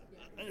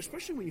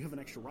 especially when you have an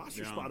extra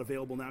roster spot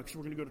available now, because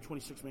we're going to go to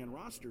 26-man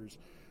rosters.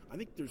 I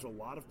think there's a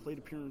lot of plate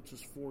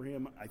appearances for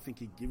him. I think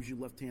he gives you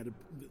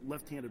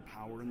left-handed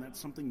power, and that's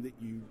something that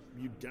you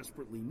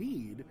desperately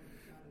need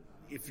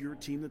if you're a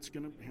team that's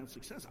going to have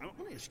success. I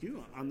want to ask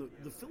you, on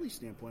the Phillies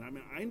standpoint, I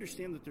mean, I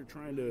understand that they're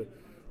trying to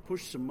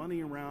push some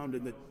money around,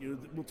 and that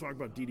we'll talk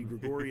about Didi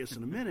Gregorius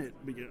in a minute,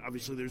 because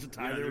obviously there's a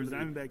tie there with the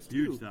Diamondbacks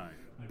too. Huge tie.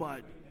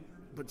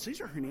 But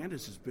Cesar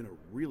Hernandez has been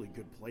a really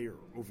good player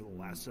over the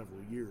last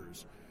several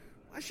years.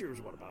 Last year was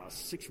about a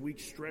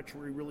 6-week stretch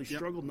where he really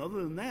struggled. And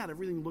other than that,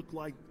 everything looked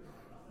like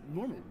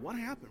normal. What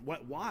happened? Why?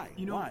 Why?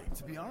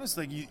 To be honest,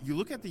 like you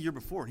look at the year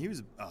before, and he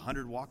was a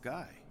 100-walk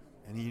guy,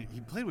 and he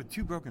played with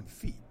 2 broken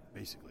feet,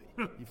 basically.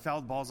 He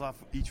fouled balls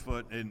off each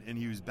foot, and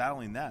he was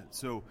battling that.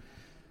 So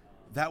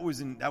that was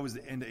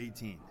the end of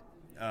 18.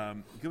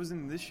 He goes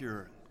in this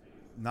year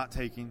not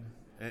taking,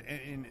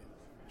 and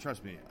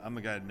trust me, I'm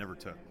the guy that never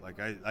took. Like,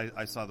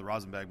 I saw the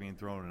rosin bag being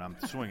thrown, and I'm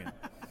swinging.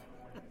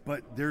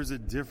 But there's a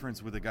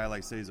difference with a guy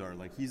like Cesar.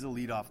 Like, he's a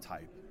leadoff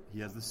type. He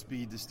has the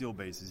speed to steal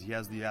bases. He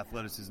has the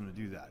athleticism to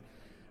do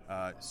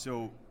that.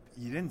 So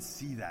you didn't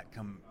see that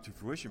come to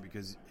fruition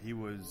because he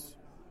was,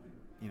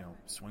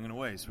 swinging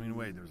away.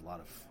 There was a lot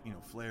of,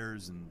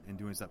 flares and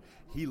doing stuff.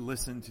 He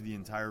listened to the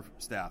entire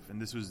staff,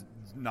 and this was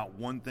not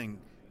one thing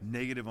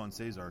negative on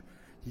Cesar.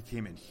 He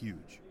came in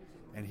huge,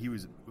 and he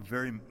was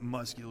very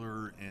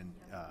muscular, and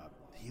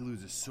he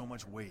loses so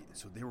much weight.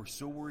 So they were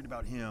so worried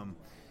about him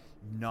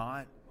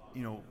not,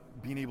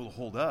 being able to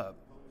hold up,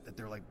 that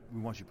they're like, we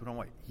want you to put on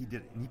weight. He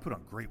did it, and he put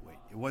on great weight.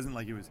 It wasn't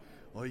like it was,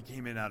 he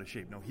came in out of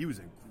shape. No, he was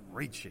in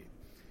great shape.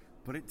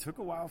 But it took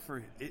a while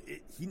for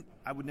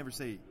I would never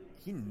say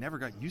he never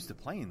got used to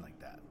playing like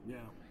that. Yeah.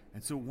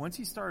 And so once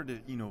he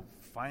started to,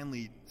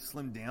 finally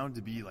slim down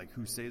to be like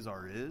who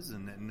Cesar is,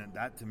 and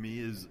that to me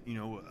is,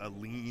 a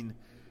lean,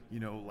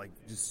 like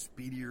just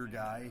speedier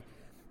guy.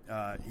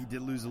 He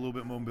did lose a little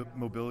bit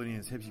mobility in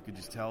his hips. You could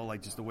just tell,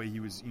 like just the way he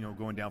was,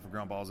 going down for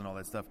ground balls and all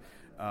that stuff.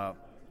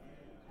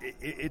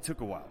 It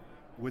took a while.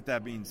 With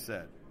that being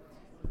said,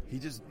 he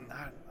just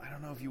I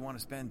don't know if you want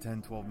to spend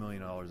 $10, $12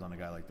 million on a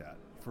guy like that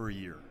for a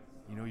year.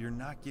 You're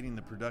not getting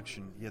the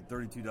production. He had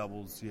 32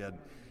 doubles. He had,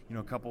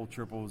 a couple of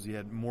triples. He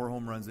had more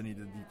home runs than he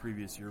did the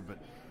previous year.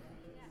 But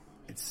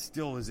it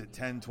still is at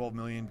 10, 12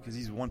 million because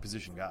he's a one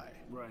position guy.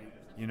 Right.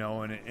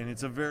 And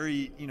it's a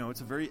very,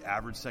 it's a very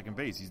average second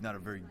base. He's not a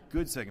very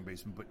good second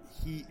baseman, but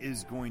he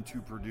is going to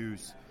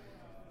produce.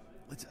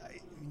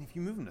 If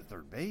you move him to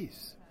third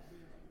base,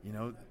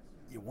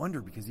 you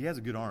wonder because he has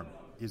a good arm.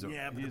 But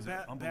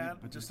bat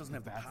just doesn't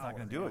have the bat's power. not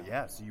going to do it.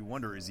 Yeah, so you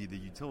wonder, is he the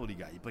utility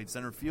guy? He played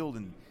center field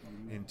in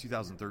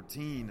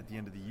 2013 at the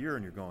end of the year,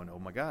 and you're going, oh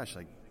my gosh,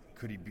 like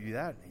could he be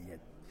that?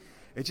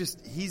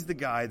 He's the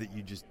guy that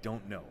you just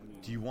don't know.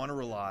 Do you want to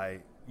rely,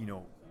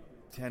 $10,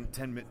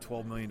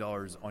 $12 million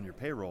on your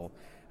payroll?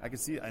 I can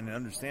see and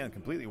understand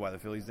completely why the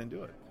Phillies didn't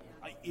do it.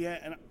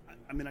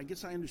 I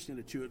guess I understand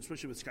it too,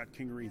 especially with Scott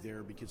Kingery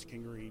there, because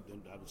Kingery,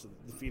 and obviously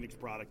the Phoenix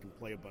product, can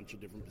play a bunch of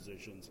different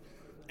positions.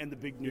 And the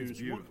big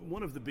news,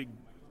 one of the big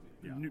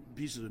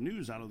pieces of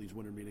news out of these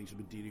winter meetings have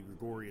been Didi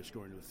Gregorius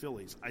going to the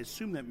Phillies. I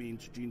assume that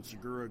means Gene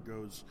Segura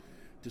goes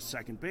to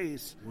second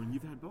base. Well,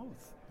 you've had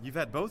both. You've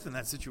had both in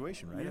that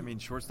situation, right? Yeah.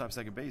 Shortstop,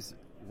 second base.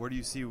 Where do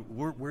you see?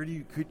 Where do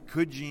you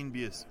could Gene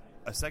be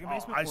a second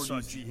baseman, or do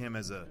you see him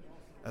as a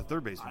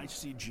third baseman? I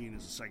see Gene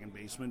as a second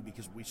baseman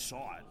because we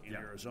saw it in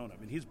Arizona.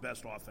 His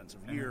best offensive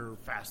year.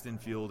 Fast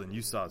infield, and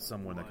you saw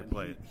someone that could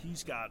play it.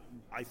 He's got,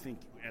 I think,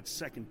 at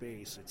second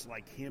base, it's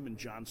like him and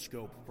John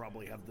Scope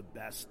probably have the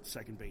best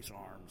second base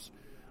arms.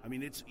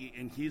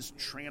 And his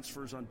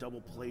transfers on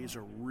double plays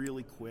are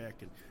really quick.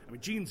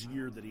 And Gene's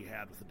year that he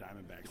had with the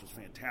Diamondbacks was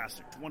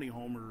fantastic. 20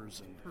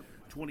 homers and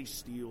 20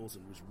 steals,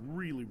 and was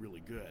really,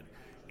 really good.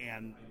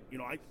 And,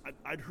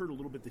 I'd heard a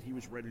little bit that he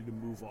was ready to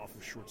move off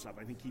of shortstop.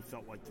 I think he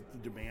felt like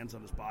the demands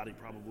on his body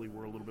probably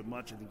were a little bit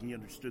much. I think he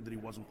understood that he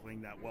wasn't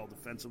playing that well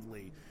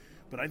defensively.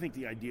 But I think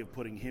the idea of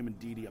putting him and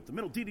Didi up the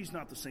middle, Didi's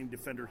not the same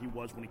defender he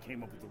was when he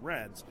came up with the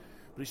Reds,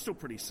 but he's still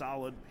pretty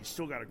solid. He's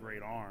still got a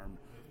great arm.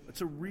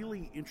 It's a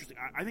really interesting.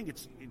 I think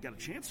it got a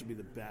chance to be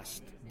the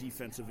best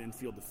defensive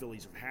infield the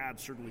Phillies have had,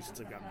 certainly since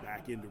they've gotten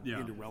back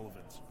into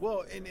relevance.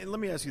 Well, and let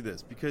me ask you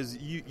this, because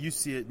you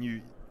see it,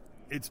 and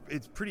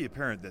it's pretty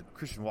apparent that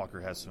Christian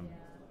Walker has some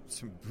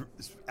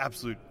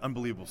absolute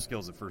unbelievable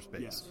skills at first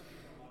base. Yes.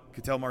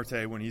 Ketel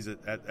Marte, when he's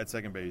at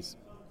second base,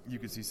 you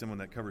can see someone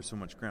that covers so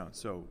much ground.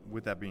 So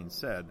with that being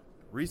said,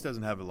 Reese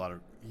doesn't have a lot of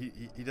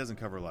he doesn't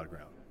cover a lot of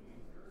ground.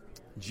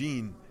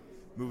 Gene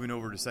moving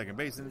over to second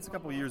base, and it's a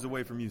couple of years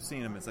away from you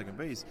seeing him at second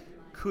base.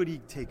 Could he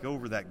take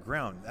over that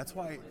ground? That's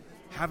why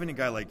having a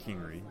guy like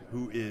Kingery,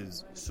 who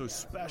is so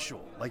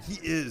special, like he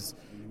is,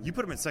 you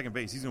put him at second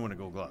base, he's going to win a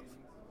Gold Glove.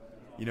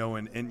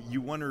 And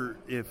you wonder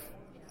if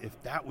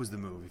that was the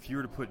move. If you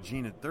were to put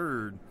Gene at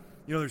third,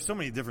 there's so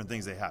many different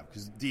things they have.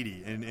 Because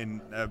Didi,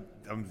 and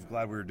I'm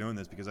glad we were doing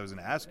this because I was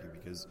going to ask you,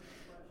 because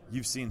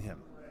you've seen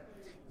him.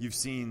 You've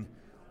seen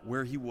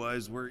where he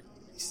was, where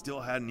he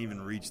still hadn't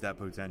even reached that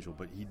potential,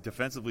 but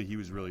defensively he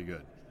was really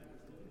good.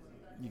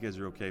 You guys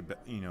are okay,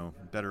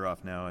 better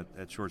off now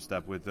at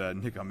shortstop with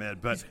Nick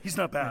Ahmed, but he's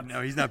not bad.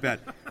 No, he's not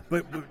bad.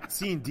 but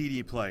seeing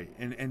Didi play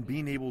and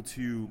being able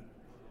to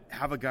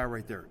have a guy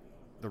right there,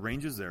 the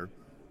range is there,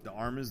 the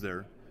arm is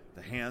there,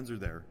 the hands are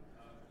there.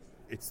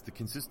 It's the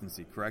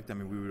consistency, correct?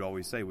 We would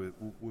always say with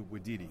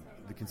Didi,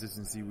 the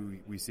consistency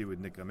we see with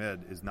Nick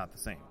Ahmed is not the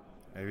same.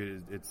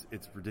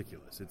 It's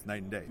ridiculous. It's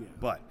night and day. Yeah.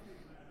 But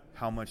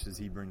how much does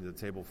he bring to the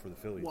table for the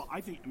Phillies? Well,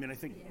 I think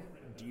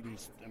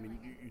Didi's.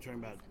 You're talking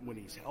about when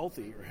he's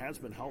healthy or has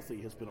been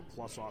healthy, has been a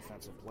plus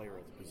offensive player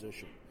at the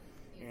position,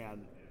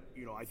 and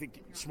I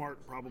think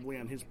smart probably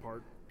on his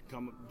part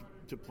come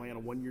to play on a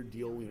one-year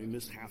deal. He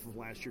missed half of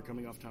last year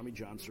coming off Tommy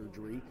John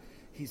surgery.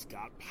 He's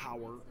got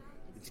power.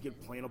 It's going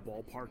to play in a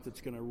ballpark that's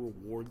going to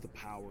reward the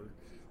power.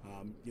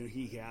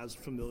 He has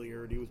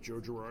familiarity with Joe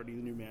Girardi,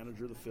 the new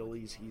manager of the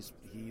Phillies.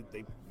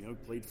 They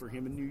played for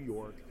him in New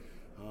York.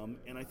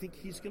 And I think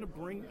he's going to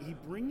bring. He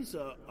brings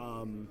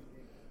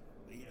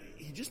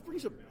he just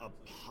brings a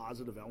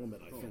positive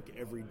element. I think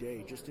every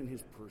day, just in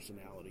his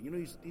personality.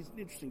 He's an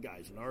interesting guy.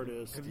 He's an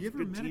artist. Have you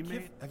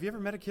ever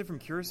met a kid from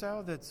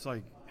Curacao that's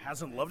like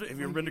hasn't loved it? Have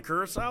you ever been to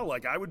Curacao?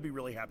 Like, I would be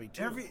really happy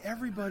too.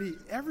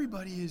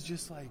 Everybody is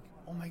just like,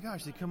 oh my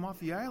gosh, they come off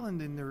the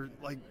island and they're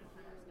like,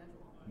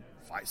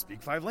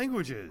 speak 5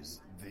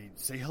 languages. They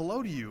say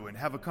hello to you and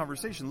have a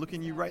conversation,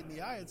 looking you right in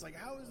the eye. It's like,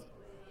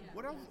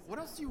 what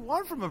else do you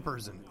want from a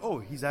person? Oh,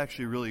 he's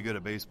actually really good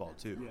at baseball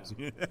too.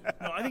 Yeah.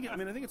 No, I think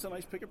it's a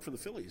nice pickup for the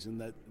Phillies in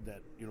that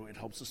it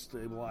helps us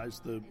stabilize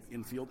the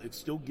infield. It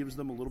still gives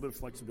them a little bit of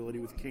flexibility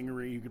with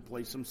Kingery. You could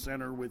play some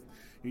center with,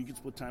 you could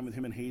split time with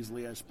him and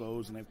Hazley, I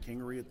suppose, and have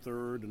Kingery at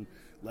third and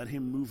let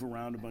him move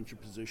around a bunch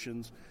of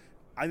positions.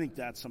 I think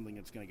that's something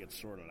that's going to get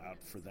sorted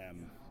out for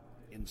them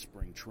in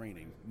spring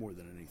training more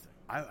than anything.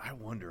 I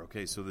wonder,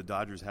 okay, so the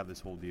Dodgers have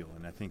this whole deal,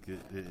 and I think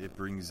it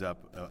brings up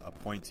a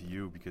point to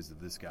you because of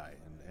this guy,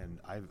 and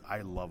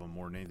I love him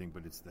more than anything,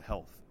 but it's the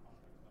health.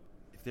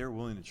 If they're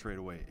willing to trade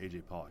away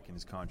A.J. Pollock in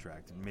his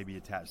contract and maybe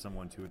attach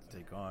someone to it to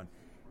take on,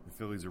 the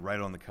Phillies are right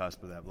on the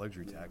cusp of that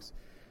luxury tax.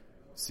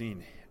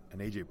 Seeing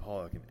an A.J.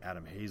 Pollock and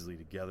Adam Hazley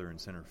together in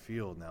center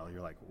field now,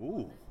 you're like,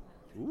 ooh.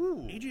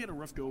 AJ had a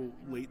rough go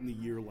late in the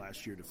year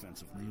last year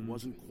defensively. It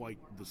wasn't quite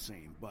the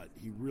same, but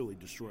he really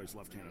destroys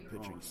left-handed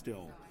pitching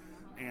still.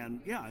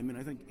 And, yeah, I mean,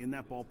 I think in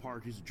that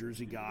ballpark, he's a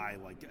Jersey guy.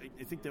 Like,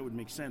 I think that would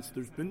make sense.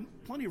 There's been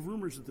plenty of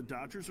rumors that the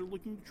Dodgers are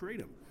looking to trade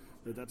him.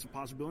 That's a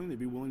possibility. They'd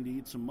be willing to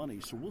eat some money.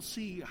 So we'll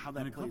see how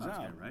that plays out.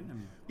 Guy, right? I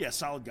mean, yeah,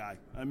 solid guy.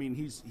 I mean,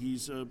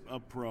 he's a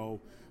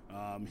pro.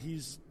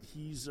 He's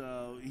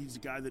a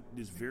guy that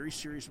is very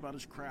serious about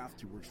his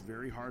craft. He works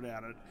very hard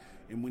at it.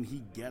 And when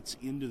he gets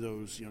into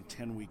those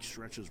 10-week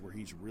stretches where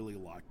he's really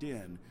locked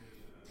in,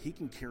 he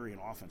can carry an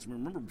offense. I mean,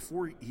 remember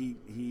before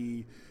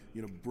he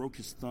broke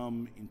his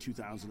thumb in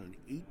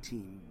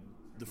 2018.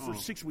 The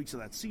first 6 weeks of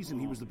that season,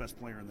 he was the best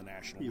player in the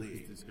National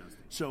League.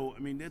 So, I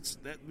mean,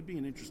 that would be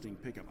an interesting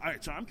pickup. All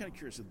right, so I'm kind of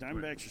curious. The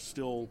Diamondbacks are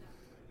still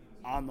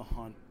on the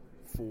hunt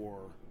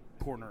for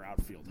corner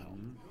outfield help.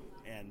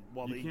 Mm-hmm. And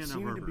while they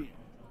seem to be...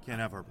 Can't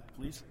have Herbert.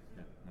 Please?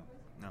 Yeah,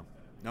 no.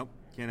 Nope,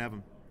 can't have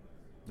him.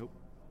 Nope.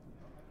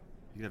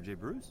 You can have Jay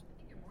Bruce?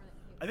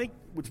 I think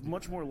what's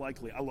much more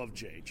likely... I love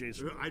Jay.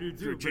 I do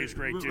too. Jay's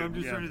great, too. I'm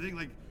just trying to think,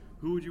 like,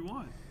 who would you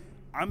want?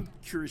 I'm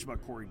curious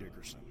about Corey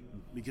Dickerson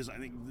because I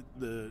think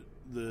the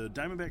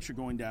Diamondbacks are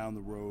going down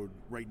the road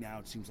right now.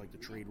 It seems like the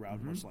trade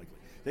route most likely.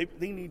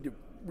 They need to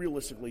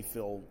realistically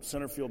fill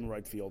center field and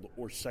right field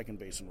or second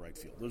base and right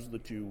field. Those are the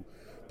two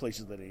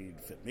places that they need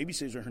to fit. Maybe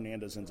Cesar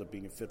Hernandez ends up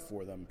being a fit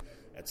for them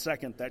at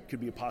second. That could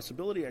be a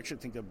possibility. I actually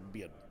think that would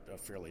be a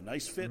fairly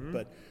nice fit,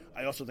 but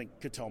I also think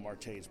Ketel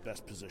Marte's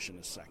best position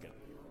is second.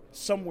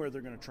 Somewhere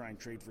they're going to try and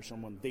trade for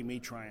someone. They may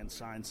try and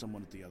sign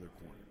someone at the other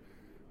corner.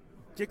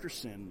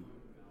 Dickerson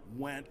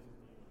went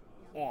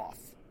off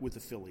with the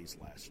Phillies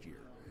last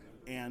year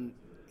and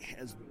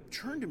has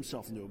turned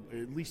himself into,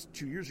 at least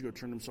 2 years ago,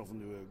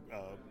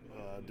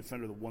 a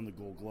defender that won the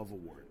Gold Glove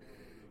Award.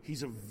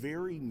 He's a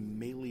very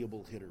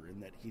malleable hitter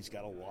in that he's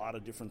got a lot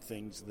of different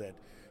things that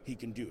he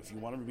can do. If you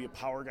want him to be a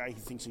power guy, he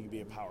thinks he can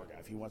be a power guy.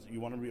 If you want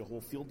him to be a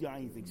whole field guy,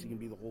 he thinks he can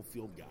be the whole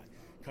field guy.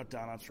 Cut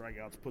down on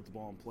strikeouts, put the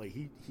ball in play.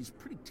 He's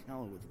pretty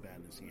talented with the bat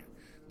in his hand.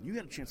 You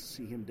had a chance to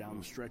see him down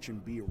the stretch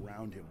and be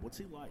around him. What's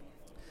he like?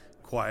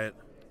 Quiet.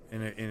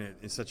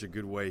 In such a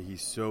good way.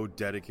 He's so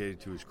dedicated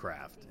to his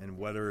craft, and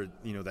whether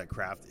that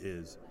craft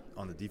is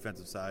on the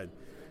defensive side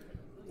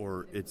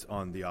or it's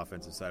on the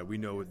offensive side, we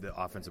know the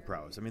offensive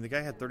prowess. I mean, the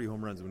guy had 30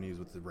 home runs when he was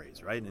with the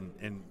Rays, right?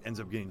 And ends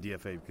up getting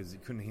DFA because he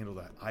couldn't handle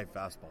the high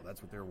fastball.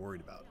 That's what they were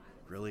worried about.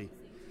 Really?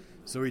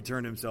 So he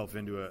turned himself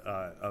into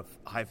a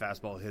high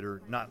fastball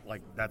hitter. Not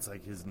like that's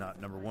like his not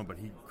number one, but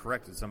he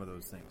corrected some of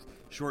those things.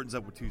 Shortens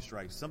up with 2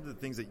 strikes. Some of the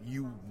things that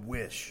you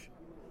wish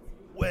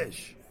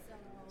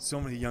so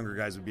many younger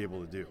guys would be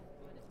able to do.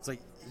 It's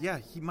like, yeah,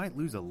 he might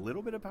lose a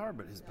little bit of power,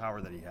 but his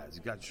power that he has. He's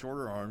got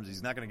shorter arms.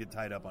 He's not going to get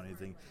tied up on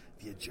anything.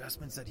 The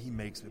adjustments that he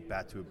makes with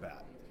bat to a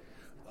bat.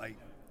 Like,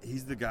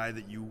 he's the guy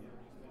that you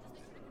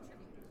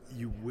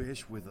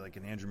wish with, like,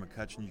 an Andrew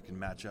McCutchen you can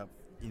match up,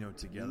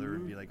 together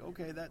and be like,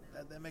 okay, that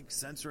makes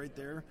sense right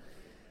there.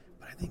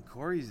 But I think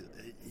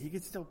he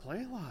could still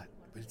play a lot,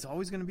 but it's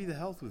always going to be the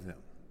health with him.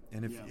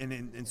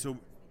 And so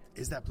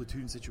is that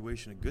platoon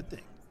situation a good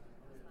thing?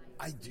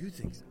 I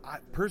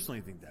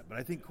personally think that, but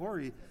I think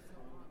Corey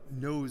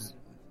knows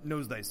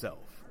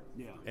thyself.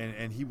 Yeah.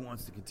 And he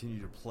wants to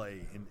continue to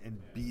play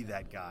and be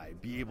that guy,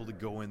 be able to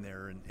go in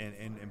there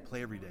and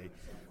play every day.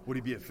 Would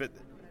he be a fit?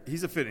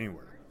 He's a fit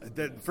anywhere.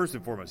 First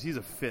and foremost, he's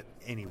a fit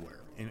anywhere.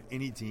 In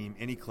any team,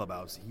 any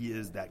clubhouse, he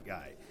is that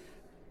guy.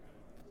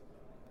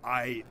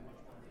 I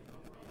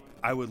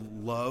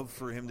would love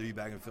for him to be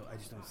back in Philly. I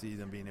just don't see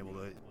them being able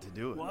to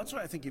do it. Well, that's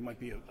why I think he might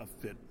be a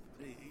fit.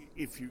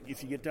 If you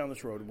get down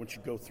this road and once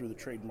you go through the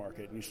trade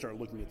market and you start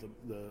looking at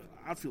the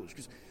outfielders,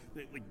 because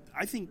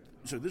I think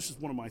so. This is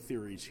one of my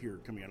theories here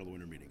coming out of the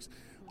winter meetings.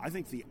 I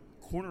think the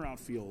corner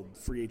outfield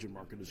free agent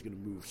market is going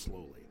to move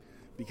slowly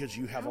because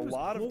you have a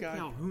lot of guys.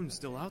 Cole Calhoun's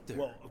still out there.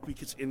 Well,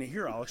 because in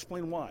here I'll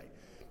explain why.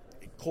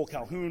 Cole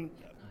Calhoun,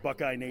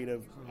 Buckeye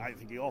native, I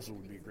think he also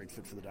would be a great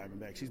fit for the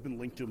Diamondbacks. He's been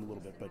linked to him a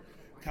little bit, but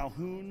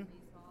Calhoun,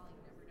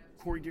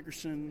 Corey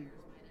Dickerson,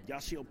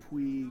 Yasiel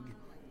Puig,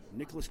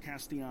 Nicholas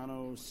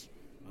Castellanos.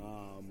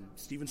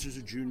 Steven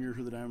Souza Jr.,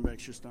 who the Diamondbacks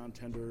just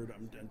tendered.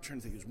 I'm trying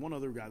to think. There's one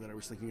other guy that I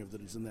was thinking of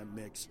that is in that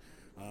mix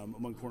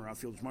among corner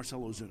outfielders,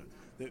 Marcell Ozuna.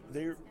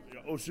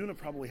 Ozuna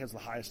probably has the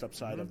highest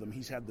upside of them.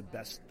 He's had the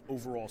best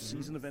overall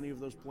season of any of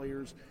those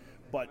players,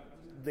 but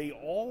they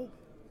all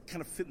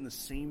kind of fit in the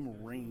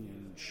same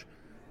range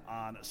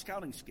on a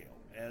scouting scale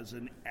as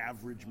an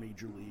average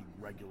major league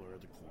regular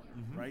at the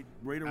corner,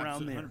 right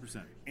around there.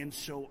 100%. And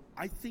so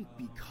I think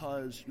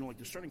because, like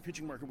the starting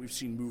pitching market we've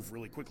seen move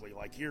really quickly.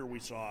 Like here we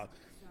saw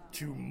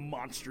 2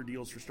 monster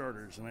deals for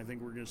starters, and I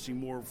think we're going to see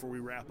more before we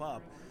wrap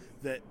up.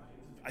 That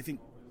I think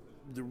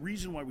the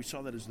reason why we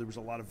saw that is there was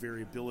a lot of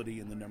variability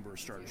in the number of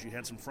starters. You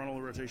had some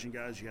frontal rotation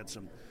guys, you had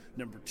some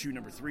number 2,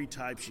 number 3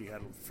 types, you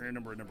had a fair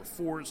number of number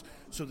 4s,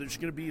 so there's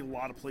going to be a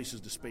lot of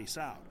places to space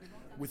out.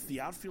 With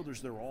the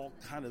outfielders, they're all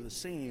kind of the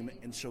same,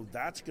 and so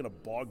that's going to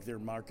bog their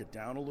market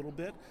down a little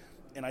bit.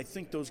 And I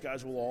think those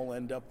guys will all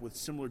end up with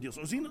similar deals.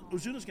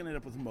 Ozuna's going to end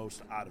up with the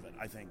most out of it,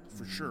 I think,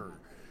 for sure.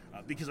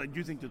 Because I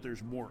do think that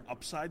there's more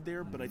upside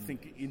there, but I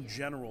think in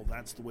general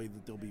that's the way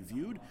that they'll be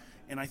viewed.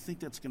 And I think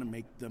that's going to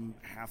make them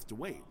have to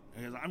wait.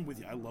 Because I'm with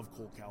you. I love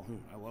Cole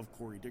Calhoun. I love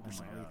Corey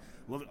Dickerson.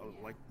 I love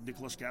like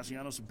Nicholas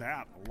Castellanos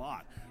bat a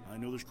lot. I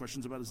know there's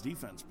questions about his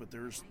defense, but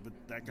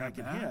that guy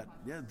can hit.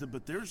 Yeah,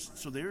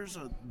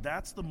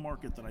 that's the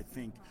market that I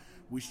think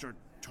we start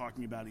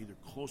talking about either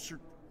closer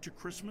to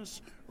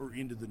Christmas or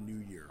into the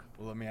new year.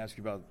 Well, let me ask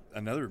you about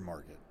another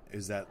market.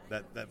 Is that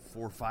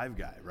 4-5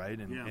 guy, right?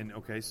 And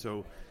okay,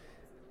 so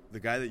the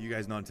guy that you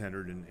guys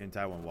non-tendered in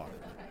Taijuan Walker,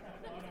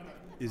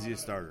 is he a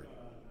starter?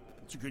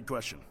 It's a good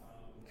question.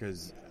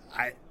 Because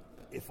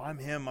if I'm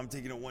him, I'm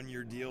taking a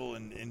 1-year deal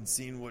and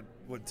seeing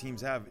what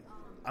teams have.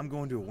 I'm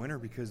going to a winner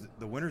because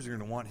the winners are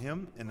going to want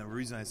him, and the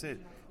reason I say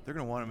it, they're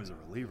going to want him as a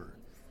reliever.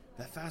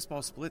 That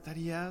fastball split that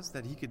he has,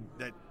 that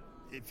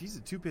if he's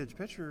a 2-pitch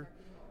pitcher,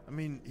 I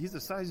mean, he's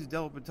the size of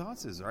Del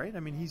Betances, right? I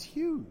mean, he's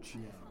huge.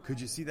 Yeah. Could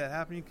you see that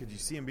happening? Could you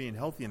see him being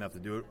healthy enough to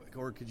do it?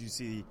 Or could you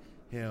see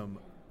him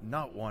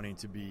not wanting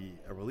to be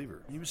a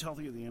reliever? He was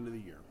healthy at the end of the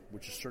year,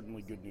 which is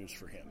certainly good news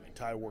for him. And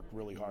Ty worked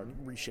really hard,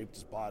 reshaped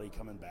his body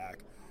coming back.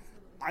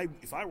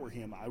 If I were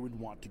him, I would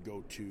want to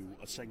go to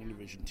a second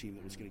division team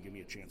that was going to give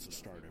me a chance to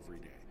start every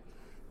day.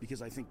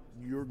 Because I think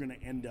you're going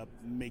to end up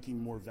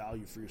making more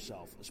value for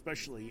yourself,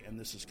 especially, and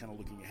this is kind of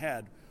looking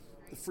ahead,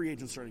 the free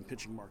agent starting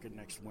pitching market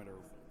next winter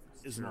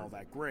isn't all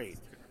that great.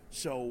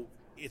 So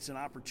it's an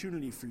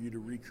opportunity for you to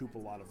recoup a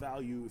lot of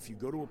value. If you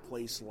go to a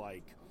place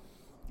like,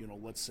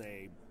 let's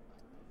say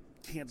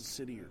Kansas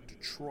City or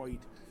Detroit,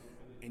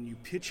 and you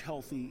pitch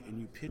healthy and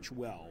you pitch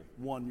well,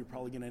 one, you're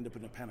probably going to end up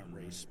in a pennant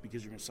race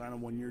because you're going to sign a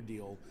 1-year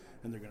deal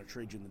and they're going to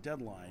trade you in the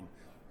deadline.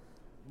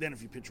 Then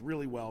if you pitch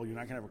really well, you're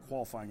not going to have a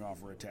qualifying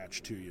offer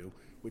attached to you,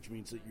 which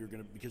means that you're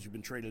going to, because you've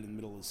been traded in the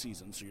middle of the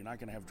season, so you're not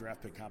going to have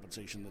draft pick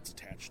compensation that's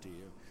attached to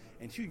you.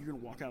 And two, you're going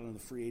to walk out into the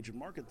free agent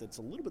market that's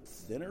a little bit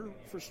thinner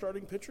for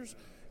starting pitchers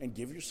and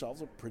give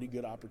yourselves a pretty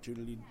good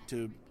opportunity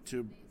to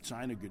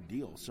sign a good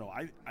deal. So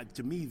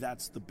to me,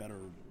 that's the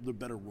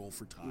better role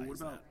for Ty.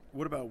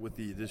 What about with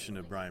the addition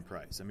of Brian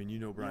Price? I mean, you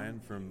know Brian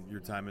from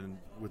your time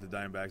with the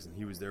Diamondbacks, and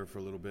he was there for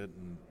a little bit.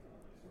 And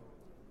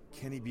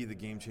can he be the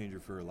game changer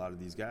for a lot of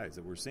these guys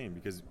that we're seeing?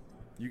 Because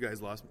you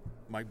guys lost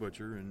Mike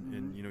Butcher,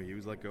 and he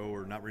was let go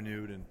or not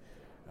renewed, and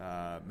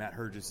Matt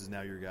Hergis is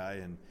now your guy,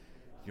 and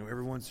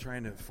everyone's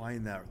trying to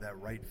find that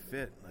right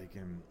fit. Like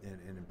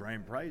and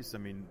Brian Price, I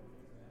mean,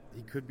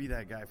 he could be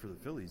that guy for the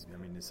Phillies. I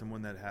mean,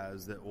 someone that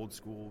has that old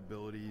school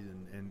ability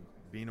and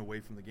being away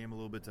from the game a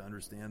little bit to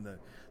understand the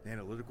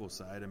analytical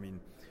side. I mean,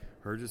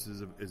 Hergis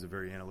is a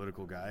very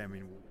analytical guy. I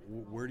mean,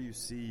 where do you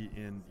see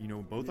in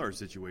both our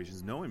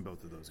situations, knowing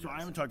both of those guys? So I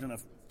haven't talked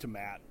enough to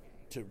Matt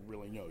to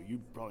really know.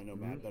 You probably know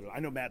Matt better. I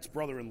know Matt's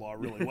brother-in-law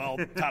really well,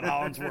 Todd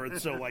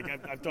Hollinsworth. So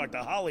I've talked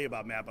to Holly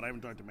about Matt, but I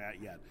haven't talked to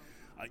Matt yet.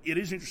 It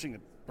is interesting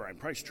that Brian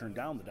Price turned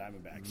down the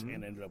Diamondbacks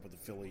and ended up with the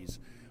Phillies.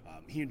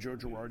 He and Joe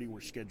Girardi were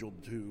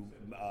scheduled to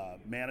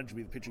manage,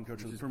 be the pitching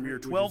coach of the Premier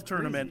 12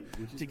 tournament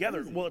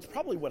together. Well, it's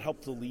probably what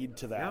helped to lead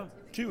to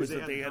that, too, is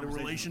that they had a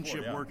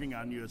relationship working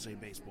on USA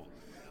Baseball.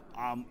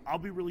 I'll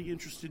be really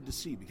interested to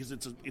see, because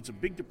it's a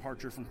big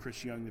departure from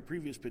Chris Young, the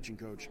previous pitching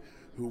coach,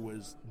 who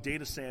was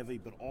data savvy,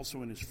 but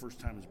also in his first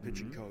time as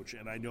pitching coach.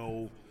 And I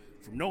know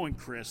from knowing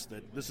Chris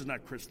that this is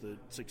not Chris, the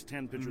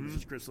 6'10" pitcher. This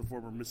is Chris, the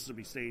former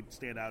Mississippi State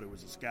standout who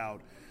was a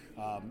scout,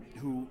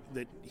 who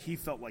he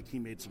felt like he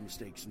made some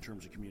mistakes in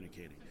terms of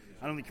communicating.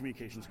 I don't think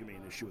communication is going to be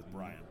an issue with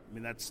Brian. I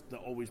mean, that's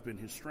always been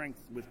his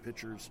strength with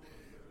pitchers.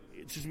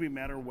 It's just going to be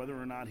a matter of whether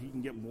or not he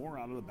can get more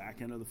out of the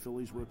back end of the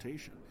Phillies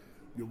rotation.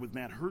 With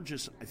Matt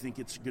Hergis, I think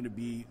it's going to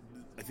be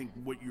 – I think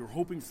what you're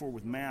hoping for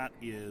with Matt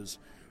is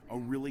a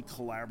really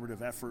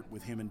collaborative effort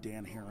with him and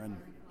Dan Herron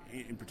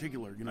in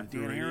particular. Dan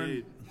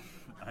Herron –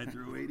 I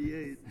threw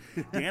 88.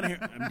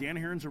 Dan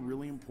Herron's a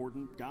really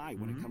important guy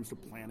when it comes to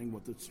planning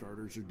what the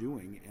starters are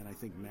doing, and I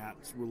think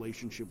Matt's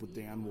relationship with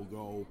Dan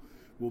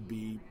will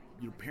be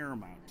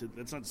paramount.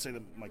 That's not to say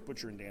that Mike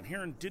Butcher and Dan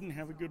Herron didn't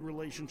have a good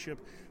relationship,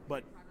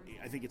 but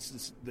I think it's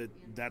just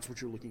that's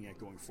what you're looking at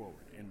going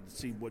forward, and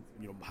see what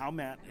how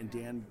Matt and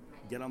Dan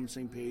get on the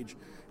same page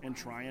and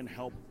try and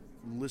help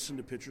listen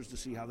to pitchers to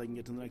see how they can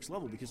get to the next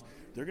level, because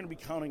they're going to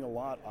be counting a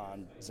lot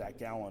on Zach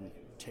Gallen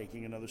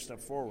taking another step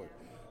forward,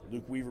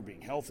 Luke Weaver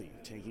being healthy,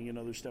 taking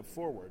another step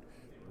forward,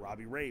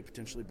 Robbie Ray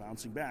potentially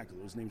bouncing back.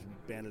 Those names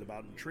have been bandied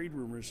about in trade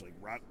rumors.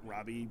 Like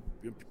Robbie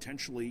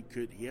potentially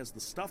he has the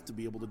stuff to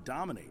be able to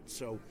dominate.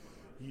 So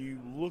you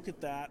look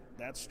at that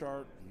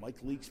start. Mike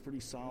Leake's pretty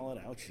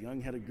solid. Alex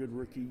Young had a good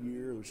rookie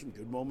year. There's some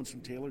good moments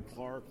from Taylor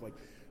Clark. Like,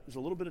 there's a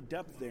little bit of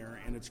depth there,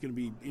 and it's going to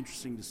be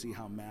interesting to see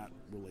how Matt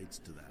relates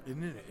to that.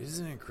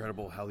 Isn't it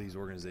incredible how these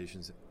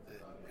organizations,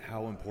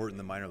 how important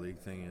the minor league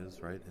thing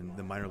is, right? And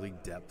the minor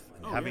league depth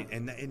and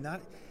and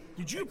not.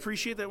 Did you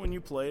appreciate that when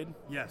you played?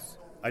 Yes,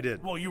 I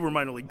did. Well, you were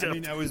minor league depth. I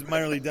mean, I was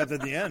minor league depth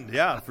at the end.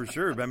 Yeah, for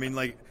sure. But I mean,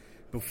 like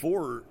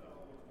before,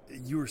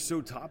 you were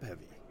so top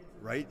heavy.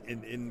 Right?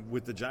 And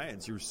with the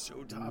Giants, you were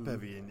so top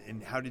heavy.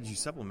 And how did you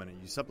supplement it?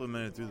 You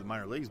supplemented through the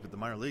minor leagues, but the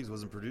minor leagues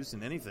wasn't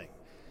producing anything.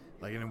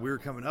 Like, and we were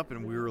coming up,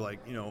 and we were like,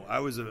 I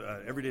was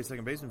a everyday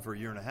second baseman for a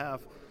year and a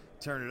half,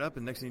 tearing it up,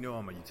 and next thing you know,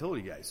 I'm a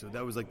utility guy. So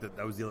that was like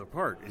that was the other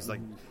part. Is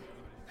like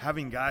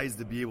having guys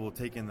to be able to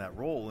take in that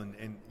role,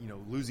 and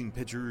losing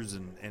pitchers,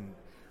 and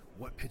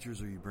what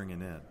pitchers are you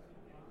bringing in?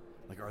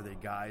 Like, are they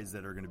guys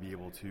that are going to be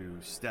able to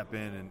step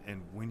in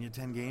and win you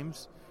 10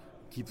 games,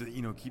 keep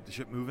the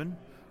ship moving?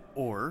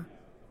 Or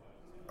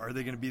are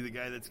they going to be the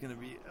guy that's going to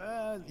be,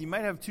 you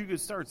might have 2 good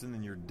starts and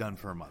then you're done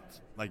for a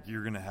month. Like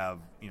you're going to have,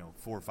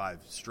 4 or 5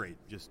 straight,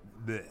 just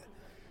bleh.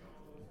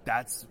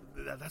 That's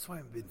why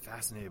I've been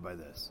fascinated by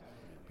this,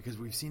 because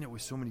we've seen it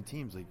with so many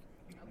teams, like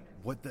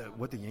what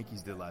the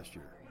Yankees did last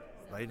year,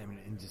 right? I mean,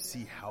 and to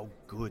see how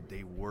good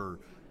they were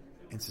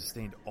and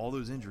sustained all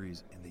those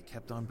injuries, and they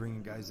kept on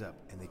bringing guys up,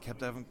 and they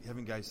kept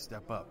having guys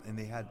step up, and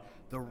they had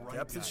the right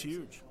depth guys. is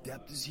huge.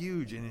 Depth is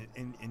huge,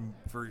 and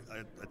for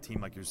a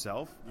team like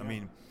yourself, I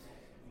mean,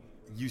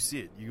 you see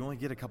it. You only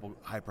get a couple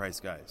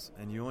high-priced guys,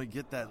 and you only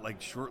get that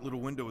like short little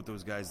window with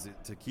those guys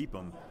to keep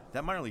them.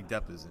 That minor league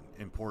depth is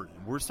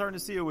important. We're starting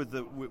to see it with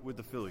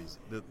the Phillies.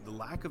 The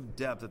lack of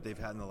depth that they've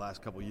had in the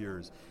last couple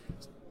years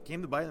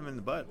came to bite them in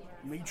the butt.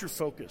 Major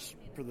focus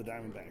for the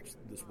Diamondbacks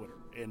this winter,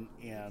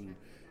 and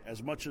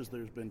as much as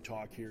there's been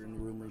talk here and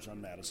rumors on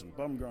Madison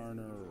Bumgarner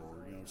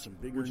or some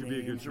bigger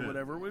names or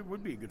whatever, it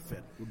would be a good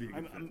fit.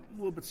 I'm a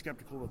little bit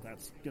skeptical that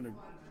that's going to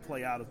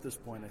play out at this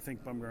point. I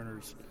think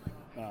Bumgarner's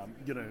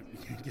going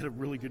to get a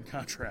really good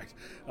contract.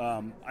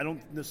 I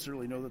don't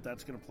necessarily know that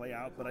that's going to play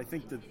out, but I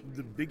think that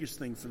the biggest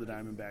thing for the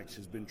Diamondbacks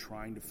has been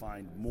trying to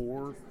find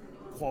more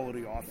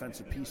quality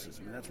offensive pieces.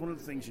 I mean, that's one of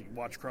the things you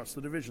watch across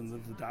the division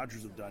that the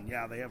Dodgers have done.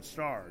 Yeah, they have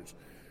stars,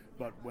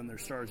 but when their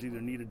stars either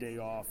need a day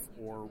off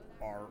or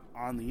are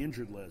on the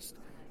injured list,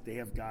 they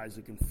have guys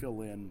that can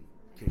fill in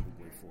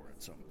capably for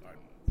it. So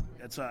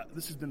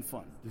this has been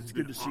fun. It's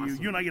good to see you.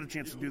 You and I get a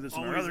chance to do this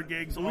in our other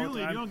gigs all the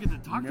time. You don't get to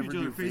talk to each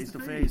other face to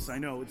face. I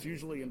know. It's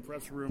usually in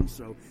press rooms.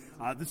 So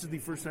this is the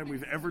first time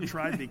we've ever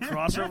tried the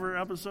crossover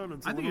episode.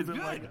 It's a little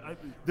bit like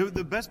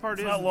the best part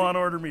it's is not Law and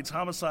Order meets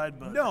Homicide,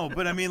 but no.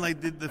 But I mean,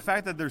 like the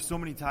fact that there's so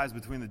many ties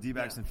between the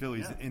D-backs and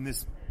Phillies in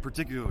this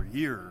particular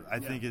year, I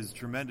think is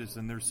tremendous.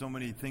 And there's so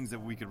many things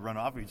that we could run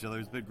off each other.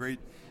 It's been great.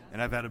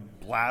 And I've had a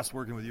blast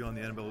working with you on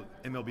the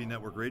MLB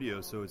Network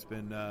Radio, so it's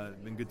been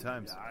good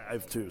times. I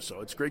have too.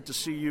 So it's great to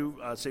see you.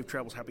 Safe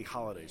travels. Happy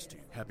holidays to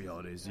you. Happy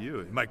holidays to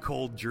you. In my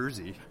cold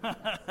jersey.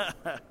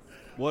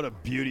 What a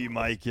beauty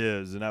Mike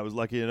is, and I was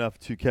lucky enough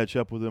to catch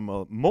up with him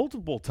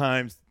multiple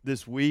times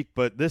this week,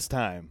 but this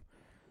time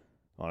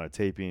on a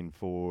taping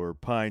for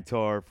Pine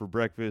Tar for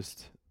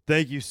Breakfast.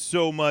 Thank you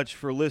so much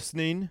for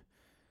listening.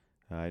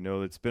 I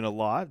know it's been a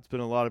lot. It's been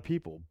a lot of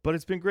people, but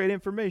it's been great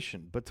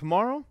information. But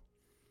tomorrow,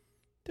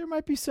 there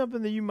might be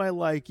something that you might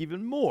like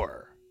even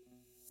more.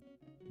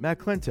 Matt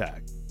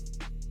Klentak,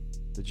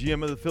 the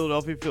GM of the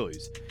Philadelphia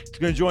Phillies, is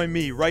going to join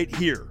me right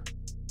here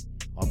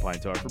on Pine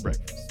Tar for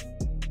Breakfast.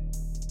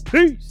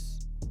 Peace!